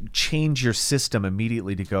doesn't change your system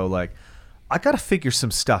immediately to go like, I got to figure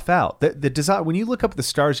some stuff out. The design, when you look up at the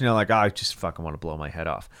stars, you know, like, I just fucking want to blow my head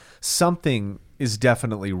off. Something is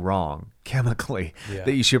definitely wrong chemically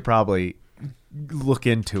that you should probably look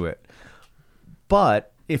into it.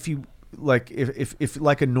 But if you like, if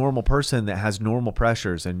like a normal person that has normal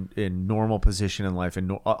pressures and in normal position in life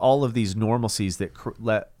and all of these normalcies that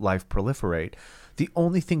let life proliferate, the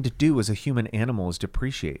only thing to do as a human animal is to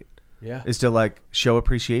appreciate it. Yeah. Is to like show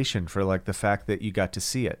appreciation for like the fact that you got to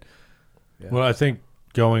see it. Yeah. Well, I think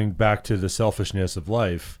going back to the selfishness of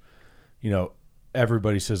life, you know,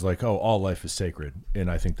 everybody says like, oh, all life is sacred. And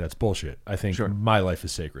I think that's bullshit. I think my life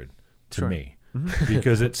is sacred to me.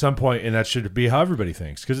 Because at some point, and that should be how everybody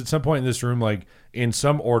thinks, because at some point in this room, like in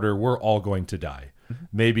some order, we're all going to die.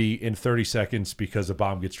 Maybe in 30 seconds because a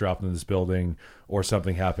bomb gets dropped in this building or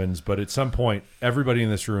something happens. But at some point, everybody in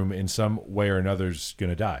this room in some way or another is going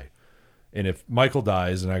to die. And if Michael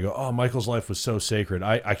dies and I go, oh, Michael's life was so sacred,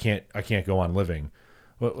 I can't go on living.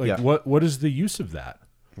 But like, what is the use of that?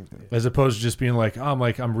 As opposed to just being like, oh,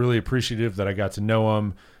 I'm really appreciative that I got to know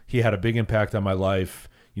him. He had a big impact on my life.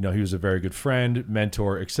 You know, he was a very good friend,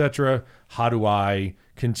 mentor, etc. How do I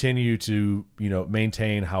continue to, you know,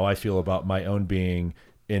 maintain how I feel about my own being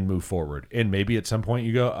and move forward? And maybe at some point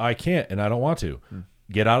you go, I can't and I don't want to.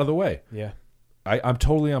 Get out of the way. Yeah. I'm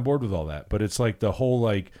totally on board with all that. But it's like the whole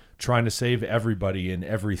like trying to save everybody and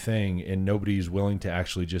everything, and nobody's willing to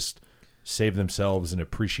actually just save themselves and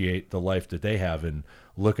appreciate the life that they have and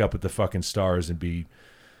look up at the fucking stars and be,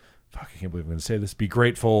 fuck, I can't believe I'm going to say this, be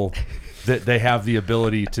grateful that they have the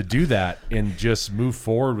ability to do that and just move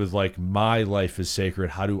forward with like, my life is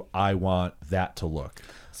sacred. How do I want that to look?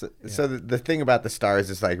 So the thing about the stars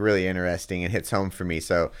is like really interesting and hits home for me.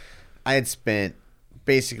 So I had spent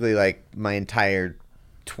basically like my entire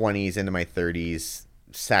 20s into my 30s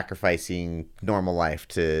sacrificing normal life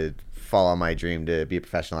to follow my dream to be a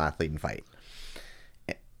professional athlete and fight.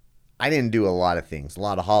 I didn't do a lot of things, a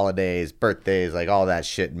lot of holidays, birthdays, like all that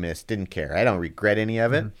shit missed. Didn't care. I don't regret any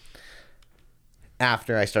of it.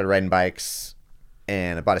 After I started riding bikes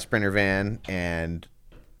and I bought a Sprinter van, and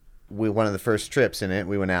one of the first trips in it,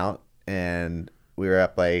 we went out and we were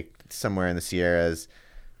up like somewhere in the Sierras,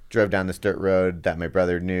 drove down this dirt road that my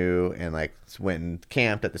brother knew, and like went and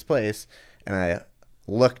camped at this place. And I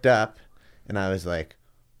looked up and I was like,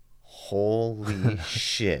 holy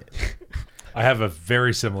shit. I have a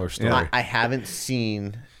very similar story. I haven't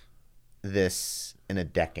seen this in a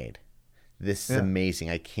decade. This is amazing.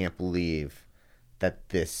 I can't believe that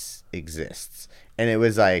this exists. And it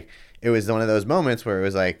was like, it was one of those moments where it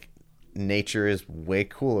was like, nature is way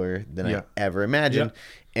cooler than I ever imagined.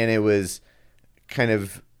 And it was kind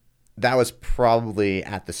of, that was probably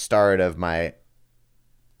at the start of my,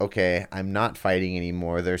 okay, I'm not fighting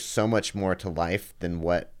anymore. There's so much more to life than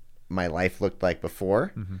what my life looked like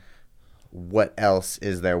before. What else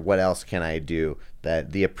is there? What else can I do?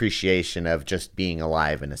 That the appreciation of just being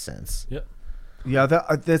alive in a sense. Yeah,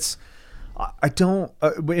 that's. I don't.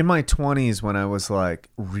 In my 20s, when I was like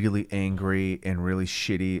really angry and really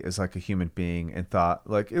shitty as like a human being, and thought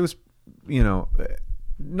like it was, you know,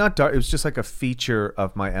 not dark. It was just like a feature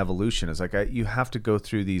of my evolution. It's like you have to go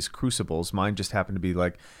through these crucibles. Mine just happened to be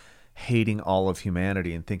like hating all of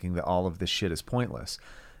humanity and thinking that all of this shit is pointless.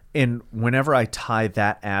 And whenever I tie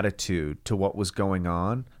that attitude to what was going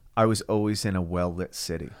on, I was always in a well-lit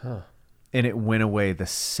city. And it went away the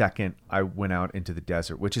second I went out into the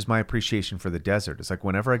desert, which is my appreciation for the desert. It's like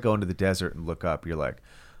whenever I go into the desert and look up, you're like,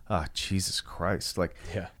 oh, Jesus Christ. Like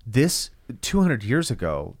this 200 years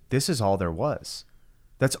ago, this is all there was.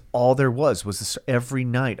 That's all there was this every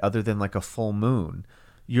night other than like a full moon.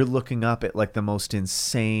 You're looking up at like the most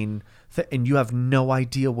insane and you have no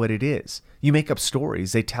idea what it is. You make up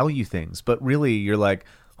stories, they tell you things, but really you're like,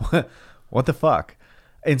 what the fuck?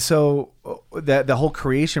 And so that the whole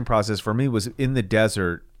creation process for me was in the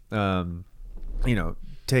desert, you know,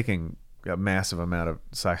 taking a massive amount of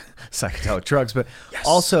psychedelic drugs, but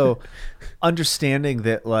also understanding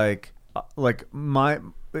that like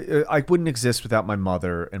I wouldn't exist without my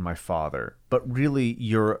mother and my father, but really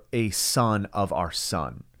you're a son of our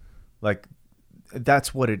sun. Like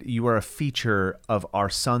that's what you are, a feature of our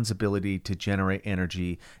sun's ability to generate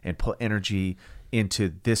energy and put energy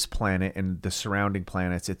into this planet and the surrounding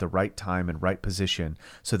planets at the right time and right position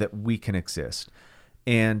so that we can exist.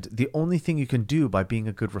 And the only thing you can do by being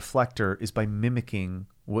a good reflector is by mimicking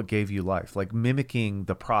what gave you life, like mimicking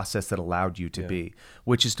the process that allowed you to be,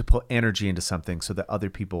 which is to put energy into something so that other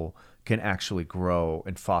people can actually grow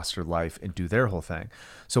and foster life and do their whole thing.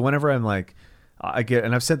 So whenever I'm like, I get,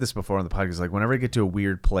 and I've said this before on the podcast, like whenever I get to a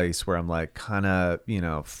weird place where I'm like kind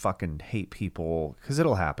of, fucking hate people, because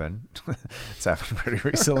it'll happen. It's happened pretty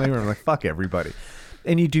recently where I'm like, fuck everybody.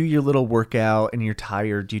 And you do your little workout and you're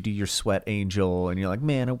tired. You do your sweat angel and you're like,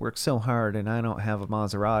 man, I worked so hard and I don't have a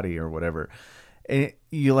Maserati or whatever. And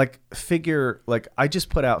you like figure, like I just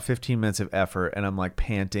put out 15 minutes of effort and I'm like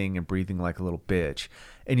panting and breathing like a little bitch.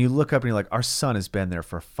 And you look up and you're like, our sun has been there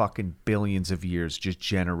for fucking billions of years, just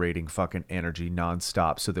generating fucking energy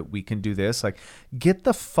nonstop so that we can do this. Like, get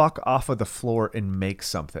the fuck off of the floor and make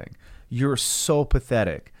something. You're so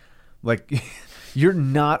pathetic. Like, you're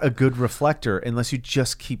not a good reflector unless you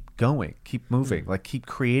just keep going, keep moving, like keep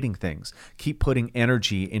creating things, keep putting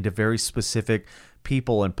energy into very specific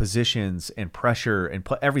people and positions and pressure and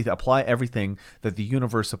apply everything that the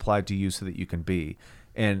universe applied to you so that you can be,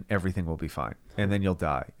 and everything will be fine. And then you'll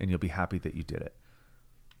die and you'll be happy that you did it.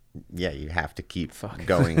 Yeah, you have to keep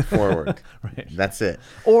going forward. Right. That's it.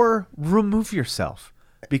 Or remove yourself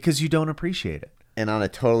because you don't appreciate it. And on a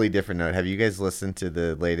totally different note, have you guys listened to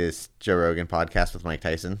the latest Joe Rogan podcast with Mike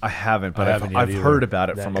Tyson? I haven't, but I I've haven't heard about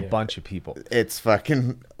it from a bunch of people. It's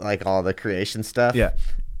fucking like all the creation stuff. Yeah.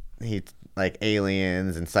 He like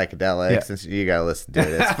aliens and psychedelics. Yeah. And you gotta listen to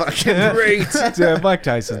it. It's fucking great. Yeah, Mike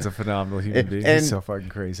Tyson's a phenomenal human being. He's so fucking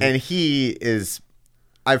crazy. And he is.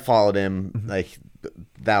 I followed him. Like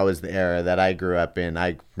that was the era that I grew up in.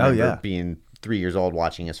 I remember being 3 years old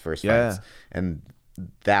watching his first fights, and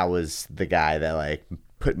that was the guy that like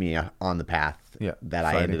put me on the path that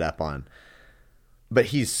I ended up on. But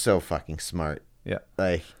he's so fucking smart. Yeah,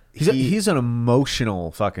 like he's an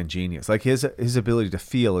emotional fucking genius. Like his ability to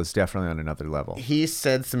feel is definitely on another level. He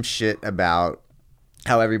said some shit about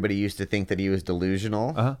how everybody used to think that he was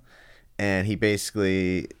delusional, and he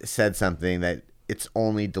basically said something that it's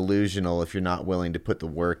only delusional if you're not willing to put the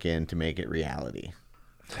work in to make it reality.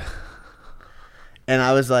 And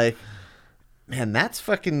I was like, man, that's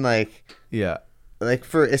fucking like, like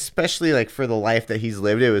for, especially like for the life that he's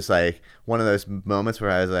lived, it was like one of those moments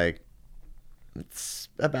where I was like, it's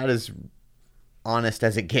about as honest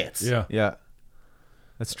as it gets. Yeah. Yeah.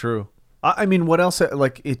 That's true. I mean, what else?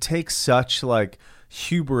 Like, it takes such like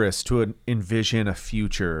hubris to envision a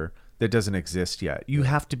future that doesn't exist yet. You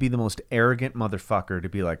have to be the most arrogant motherfucker to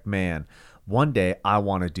be like, man, one day I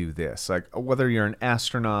want to do this. Like, whether you're an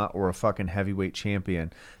astronaut or a fucking heavyweight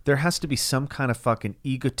champion, there has to be some kind of fucking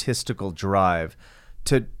egotistical drive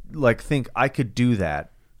to like think I could do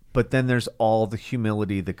that. But then there's all the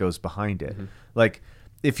humility that goes behind it. Like,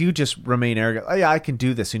 if you just remain arrogant, oh yeah, I can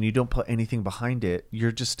do this, and you don't put anything behind it,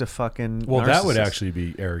 you're just a fucking narcissist. That would actually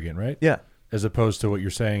be arrogant, right? Yeah. As opposed to what you're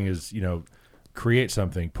saying is, create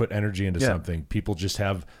something, put energy into something. People just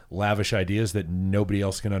have lavish ideas that nobody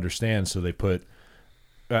else can understand, so they put,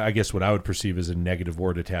 I guess, what I would perceive as a negative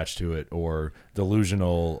word attached to it, or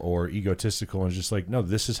delusional or egotistical, and it's just like, no,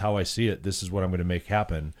 this is how I see it. This is what I'm going to make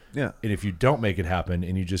happen. Yeah. And if you don't make it happen,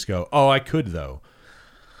 and you just go, oh, I could though.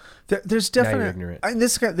 There's definitely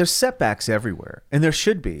there's setbacks everywhere, and there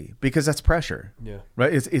should be, because that's pressure. Yeah.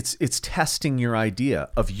 Right. It's testing your idea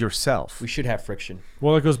of yourself. We should have friction.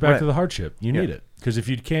 Well, it goes back to the hardship. You need it, because if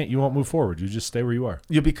you can't, you won't move forward. You just stay where you are.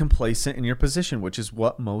 You'll be complacent in your position, which is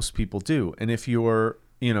what most people do. And if you're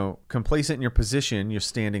complacent in your position, you're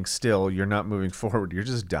standing still, you're not moving forward, you're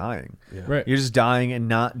just dying. Yeah. Right. You're just dying and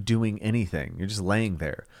not doing anything. You're just laying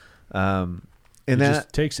there. And it that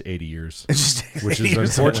just takes 80 years, which is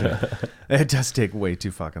unfortunate. It does take way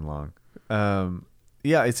too fucking long.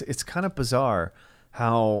 It's kind of bizarre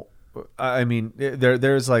how, I mean,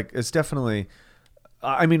 there's like, it's definitely,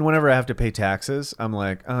 I mean, whenever I have to pay taxes, I'm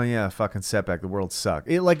like, oh yeah, fucking setback, the world sucks.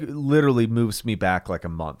 It like literally moves me back like a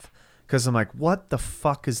month, because I'm like, what the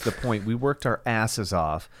fuck is the point? We worked our asses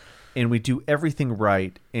off and we do everything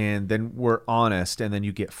right, and then we're honest, and then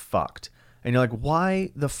you get fucked. And you're like, why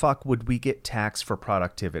the fuck would we get taxed for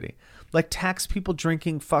productivity? Like, tax people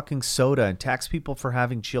drinking fucking soda, and tax people for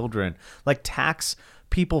having children. Like, tax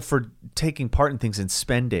people for taking part in things and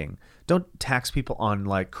spending. Don't tax people on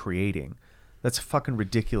like creating. That's a fucking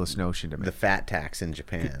ridiculous notion to me. The fat tax in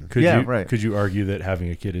Japan. Could you argue that having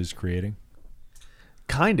a kid is creating?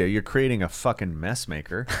 Kinda. You're creating a fucking mess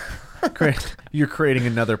maker. You're creating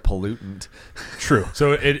another pollutant. True.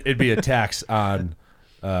 So it'd be a tax on,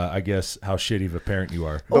 I guess, how shitty of a parent you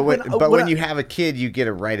are. But when you have a kid, you get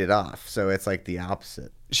to write it off. So it's like the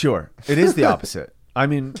opposite. Sure. It is the opposite. I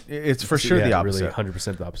mean, it's for sure the opposite. Really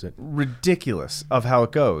 100% the opposite. Ridiculous of how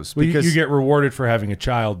it goes. Well, Because you get rewarded for having a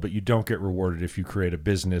child, but you don't get rewarded if you create a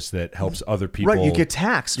business that helps other people. right, you get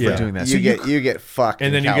taxed for doing that. You get fucked.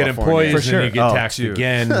 and then in you get California. employees, For and sure. then you get Oh, taxed dude.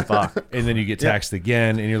 again, and then you get taxed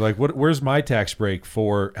again, and you're like, where's my tax break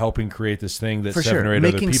for helping create this thing that for 7 sure, or 8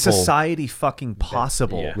 making other people? society fucking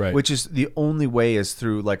possible, Yeah. Right. which is the only way is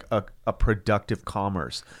through like a productive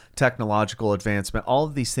commerce, technological advancement. All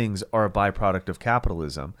of these things are a byproduct of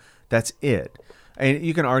capitalism. That's it. And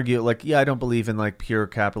you can argue like, yeah, I don't believe in like pure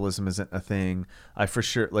capitalism isn't a thing. I for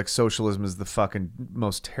sure like socialism is the fucking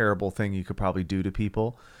most terrible thing you could probably do to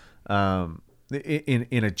people. In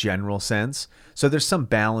a general sense. So there's some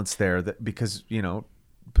balance there that because,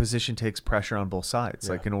 position takes pressure on both sides.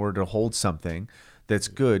 Like in order to hold something that's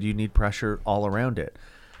good, you need pressure all around it.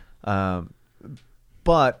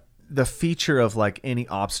 But the feature of like any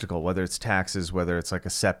obstacle, whether it's taxes, whether it's like a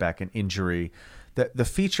setback, an injury, the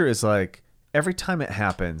feature is like every time it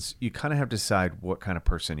happens, you kind of have to decide what kind of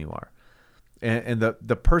person you are. And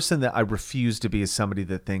the person that I refuse to be is somebody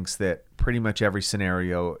that thinks that pretty much every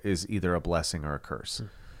scenario is either a blessing or a curse,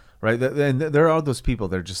 right? And there are those people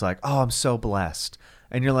that are just like, oh, I'm so blessed.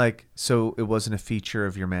 And you're like, so it wasn't a feature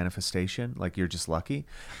of your manifestation? Like you're just lucky?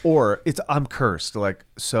 Or it's, I'm cursed. Like,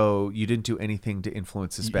 so you didn't do anything to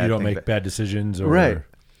influence this bad You don't thing. make bad decisions, or Right.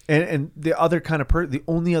 And the other kind of the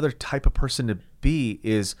only other type of person to be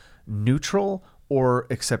is neutral or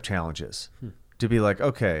accept challenges. To be like,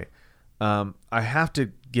 okay, I have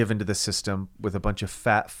to give into the system with a bunch of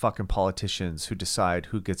fat fucking politicians who decide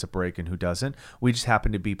who gets a break and who doesn't. We just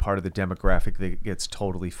happen to be part of the demographic that gets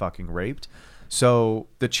totally fucking raped. So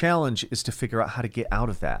the challenge is to figure out how to get out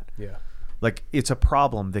of that. Yeah. Like it's a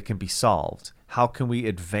problem that can be solved. How can we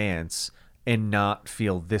advance and not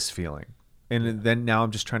feel this feeling? And then now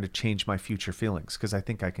I'm just trying to change my future feelings because I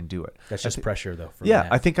think I can do it. That's just pressure, though. From Yeah,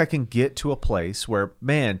 that. I think I can get to a place where,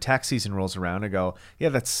 man, tax season rolls around and go, yeah,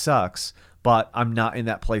 that sucks, but I'm not in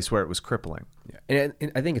that place where it was crippling. And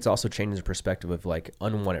I think it's also changing the perspective of like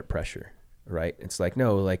unwanted pressure, right? It's like,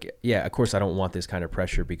 no, like, yeah, of course I don't want this kind of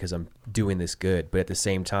pressure because I'm doing this good. But at the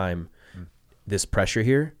same time, this pressure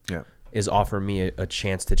here is offering me a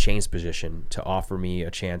chance to change position, to offer me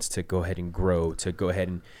a chance to go ahead and grow, to go ahead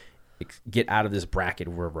and get out of this bracket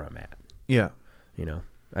wherever I'm at. Yeah.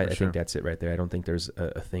 I think that's it right there. I don't think there's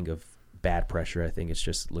a thing of bad pressure. I think it's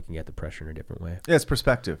just looking at the pressure in a different way. Yeah, it's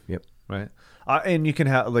perspective. Yep. Right. And you can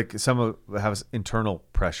have like some have internal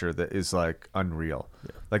pressure that is like unreal,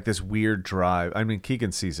 like this weird drive. I mean,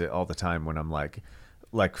 Kegan sees it all the time when I'm like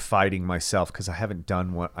fighting myself because I haven't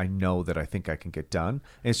done what I know that I think I can get done.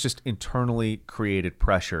 And it's just internally created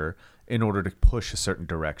pressure in order to push a certain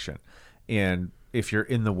direction. And if you're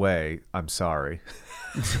in the way, I'm sorry.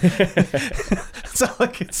 That's all I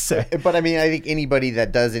can say. But I mean, I think anybody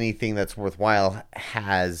that does anything that's worthwhile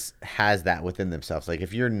has that within themselves. Like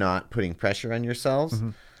if you're not putting pressure on yourselves,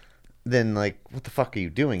 then like, what the fuck are you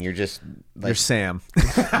doing? You're just like, You're Sam.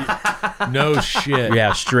 No shit.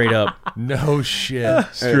 Yeah, straight up. No shit.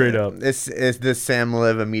 Straight up. Is does Sam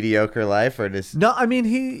live a mediocre life or does? No, I mean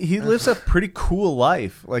he lives a pretty cool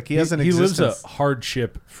life. Like he has an He lives existence. a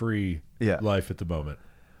hardship-free life at the moment.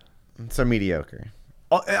 So mediocre.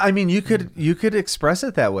 I mean, you could express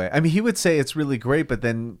it that way. I mean, he would say it's really great, but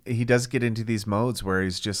then he does get into these modes where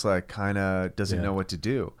he's just like kind of doesn't know what to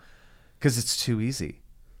do because it's too easy.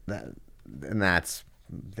 That's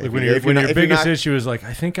Like when your biggest issue is like,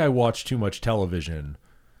 I think I watch too much television.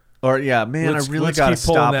 Or man, Let's I really got to keep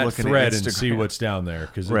pulling stop that looking thread at and Instagram. see what's down there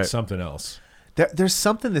because Right. it's something else. There's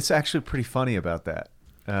something that's actually pretty funny about that.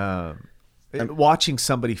 Watching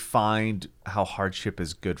somebody find how hardship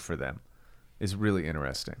is good for them is really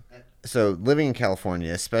interesting. So living in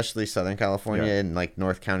California, especially Southern California and like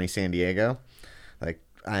North County, San Diego, like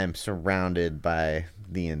I am surrounded by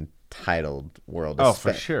the entitled world. Oh,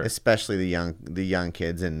 for sure. Especially the young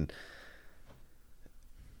kids, and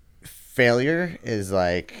failure is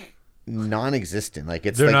like non-existent. Like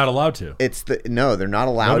it's They're like, not allowed to. they're not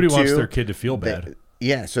allowed Nobody to. wants their kid to feel bad.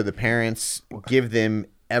 So the parents give them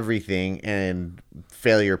everything, and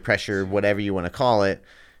failure, pressure, whatever you want to call it.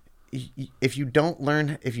 If you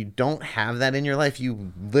don't have that in your life,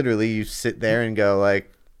 you sit there and go like,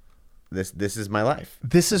 this is my life.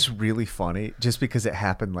 This is really funny just because it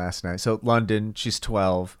happened last night. So London, she's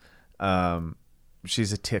 12.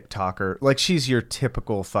 She's a TikToker. Like she's your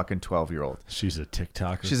typical fucking 12-year-old. She's a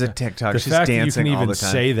TikToker. She's a TikToker. The She's fact that you dancing can all even the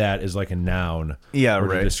time. say that is like a noun. Yeah, or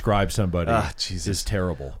right. to describe somebody Jesus. is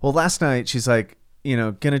terrible. Well, last night she's like,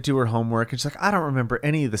 gonna do her homework, and she's like, I don't remember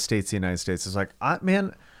any of the states of the United States. It's like,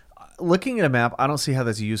 looking at a map, I don't see how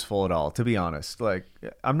that's useful at all, to be honest. Like,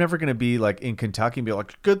 I'm never going to be like in Kentucky and be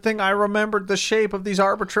like, good thing I remembered the shape of these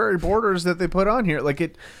arbitrary borders that they put on here. Like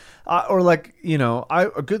it, or like, you know,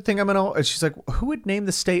 a good thing I'm in. And she's like, who would name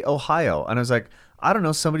the state Ohio? And I was like, I don't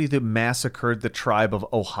know, somebody that massacred the tribe of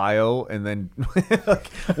Ohio and then like,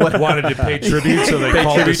 what Wanted to pay tribute, so they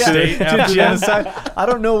called the state to after them. genocide. I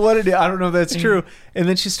don't know what it is. I don't know if that's true. And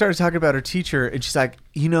then she started talking about her teacher, and she's like,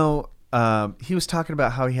 you know, he was talking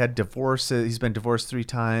about how he had divorces. He's been divorced 3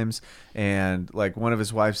 times, and like one of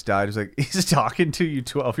his wives died. He's like, he's talking to you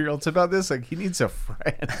 12-year-olds about this. Like, he needs a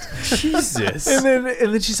friend. Jesus. And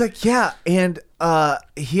then she's like, yeah, and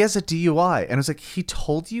he has a DUI. And I was like, he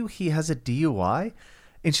told you he has a DUI?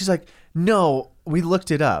 And she's like, no, we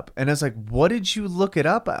looked it up. And I was like, what did you look it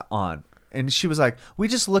up on? And she was like, we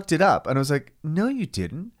just looked it up. And I was like, no, you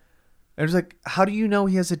didn't. And I was like, how do you know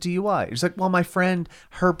he has a DUI? He's like, well, my friend,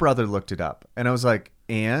 her brother looked it up. And I was like,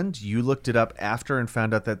 and you looked it up after and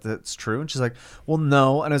found out that that's true? And she's like, well,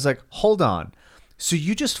 no. And I was like, hold on. So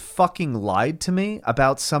you just fucking lied to me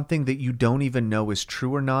about something that you don't even know is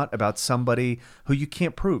true or not, about somebody who you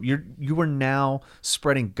can't prove. You are now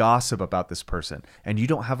spreading gossip about this person, and you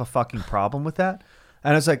don't have a fucking problem with that?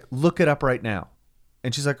 And I was like, look it up right now.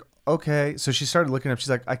 And she's like, okay. So she started looking up.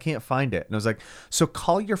 She's like, I can't find it. And I was like, so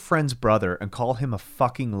call your friend's brother and call him a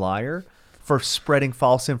fucking liar for spreading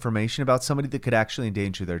false information about somebody that could actually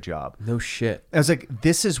endanger their job. No shit. I was like,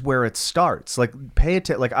 this is where it starts. Like, pay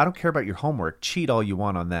attention. Like, I don't care about your homework. Cheat all you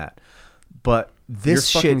want on that. But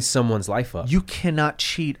this You're fucking shit, someone's life up. you cannot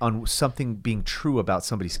cheat on something being true about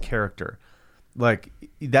somebody's character. Like,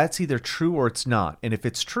 that's either true or it's not. And if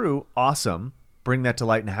it's true, awesome. Bring that to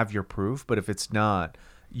light and have your proof. But if it's not,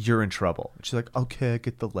 you're in trouble. And she's like, okay, I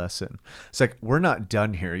get the lesson. It's like, we're not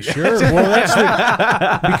done here yet. Sure. Well,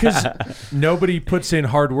 that's because nobody puts in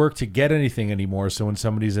hard work to get anything anymore. So when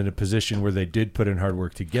somebody's in a position where they did put in hard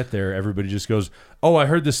work to get there, everybody just goes, oh, I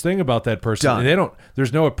heard this thing about that person. Done. And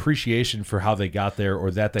there's no appreciation for how they got there or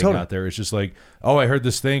that they got there. It's just like, oh, I heard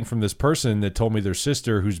this thing from this person that told me their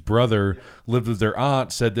sister, whose brother lived with their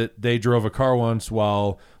aunt, said that they drove a car once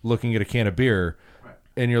while looking at a can of beer. Right.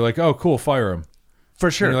 And you're like, oh, cool, fire him. For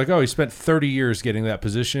sure. And you're like, oh, he spent 30 years getting that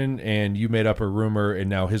position, and you made up a rumor, and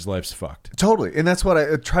now his life's fucked. Totally. And that's what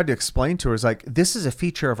I tried to explain to her, is like, this is a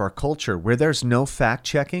feature of our culture where there's no fact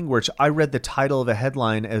checking, which I read the title of a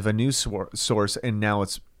headline of a news source and now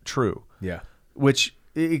it's true. Yeah. Which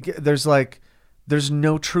there's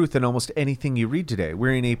no truth in almost anything you read today.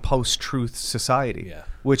 We're in a post-truth society,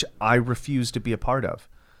 which I refuse to be a part of.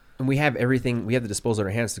 And we have everything. We have the disposal at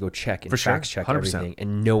our hands to go check and For sure. fact check 100%. everything,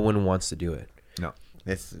 and no one wants to do it. No.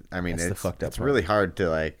 That's the fucked up it's part. really hard to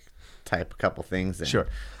like type a couple things in. Sure.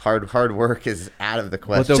 Hard work is out of the But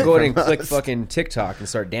question. they'll go in and from click us. fucking TikTok and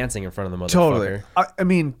start dancing in front of the motherfucker. Totally. I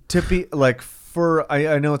mean, to be like,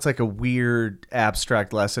 I know it's like a weird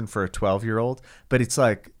abstract lesson for a 12-year-old, but it's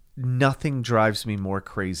like nothing drives me more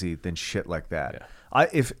crazy than shit like that. Yeah.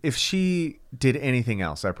 If she did anything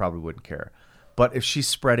else, I probably wouldn't care. But if she's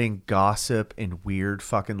spreading gossip and weird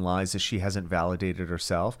fucking lies that she hasn't validated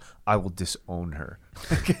herself, I will disown her.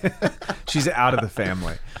 She's out of the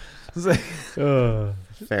family. It's like,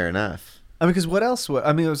 Fair enough. I mean, because what else?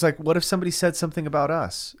 I mean, it was like, what if somebody said something about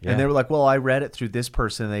us? Yeah. And they were like, well, I read it through this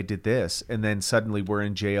person and they did this. And then suddenly we're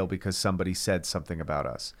in jail because somebody said something about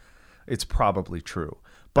us. It's probably true.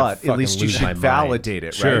 But at least you lose my should mind. validate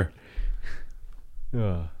it, right?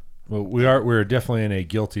 Sure. Well, we're definitely in a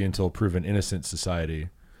guilty until proven innocent society.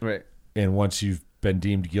 Right. And once you've been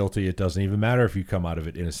deemed guilty, it doesn't even matter if you come out of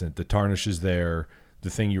it innocent. The tarnish is there. The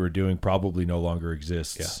thing you were doing probably no longer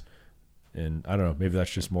exists. Yeah. And I don't know, maybe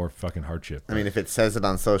that's just more fucking hardship. I mean, if it says it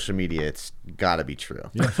on social media, it's got to be true.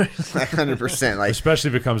 Yeah. 100%. Like,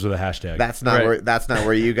 especially if it comes with a hashtag. that's not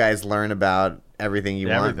where you guys learn about everything you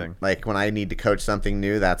want. Everything. Like when I need to coach something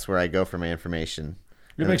new, that's where I go for my information.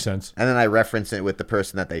 It makes sense. And then I reference it with the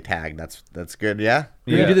person that they tagged. That's good. Yeah.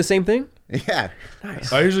 You do the same thing? Yeah.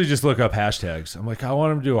 Nice. I usually just look up hashtags. I'm like, I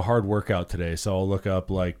want him to do a hard workout today, so I'll look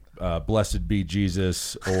up like blessed be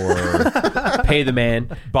Jesus or Pay the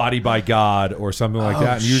man. body by God or something like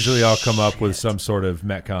that. And usually I'll come up with some sort of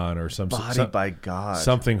Metcon or some Body by God.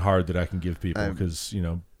 something hard that I can give people because,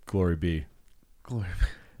 glory be. Glory.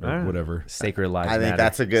 Or whatever. Sacred lives I think matter.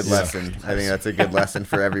 that's a good lesson. I think that's a good lesson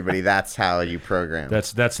for everybody. That's how you program.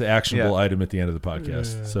 That's the actionable item at the end of the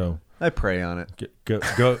podcast. So I pray on it.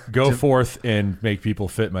 go forth and make people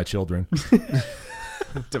fit my children.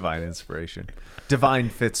 Divine inspiration. Divine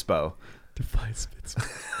Fitzbo. Divine spits.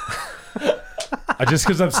 Just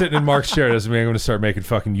because I'm sitting in Mark's chair doesn't mean I'm going to start making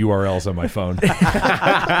fucking URLs on my phone.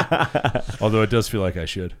 Although it does feel like I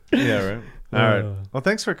should. Yeah, right. All right. Well,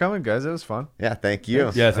 thanks for coming, guys. It was fun. Yeah, thank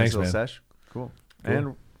you. Yeah, Nice thanks, little man. sesh. Cool.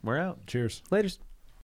 And we're out. Cheers. Laters.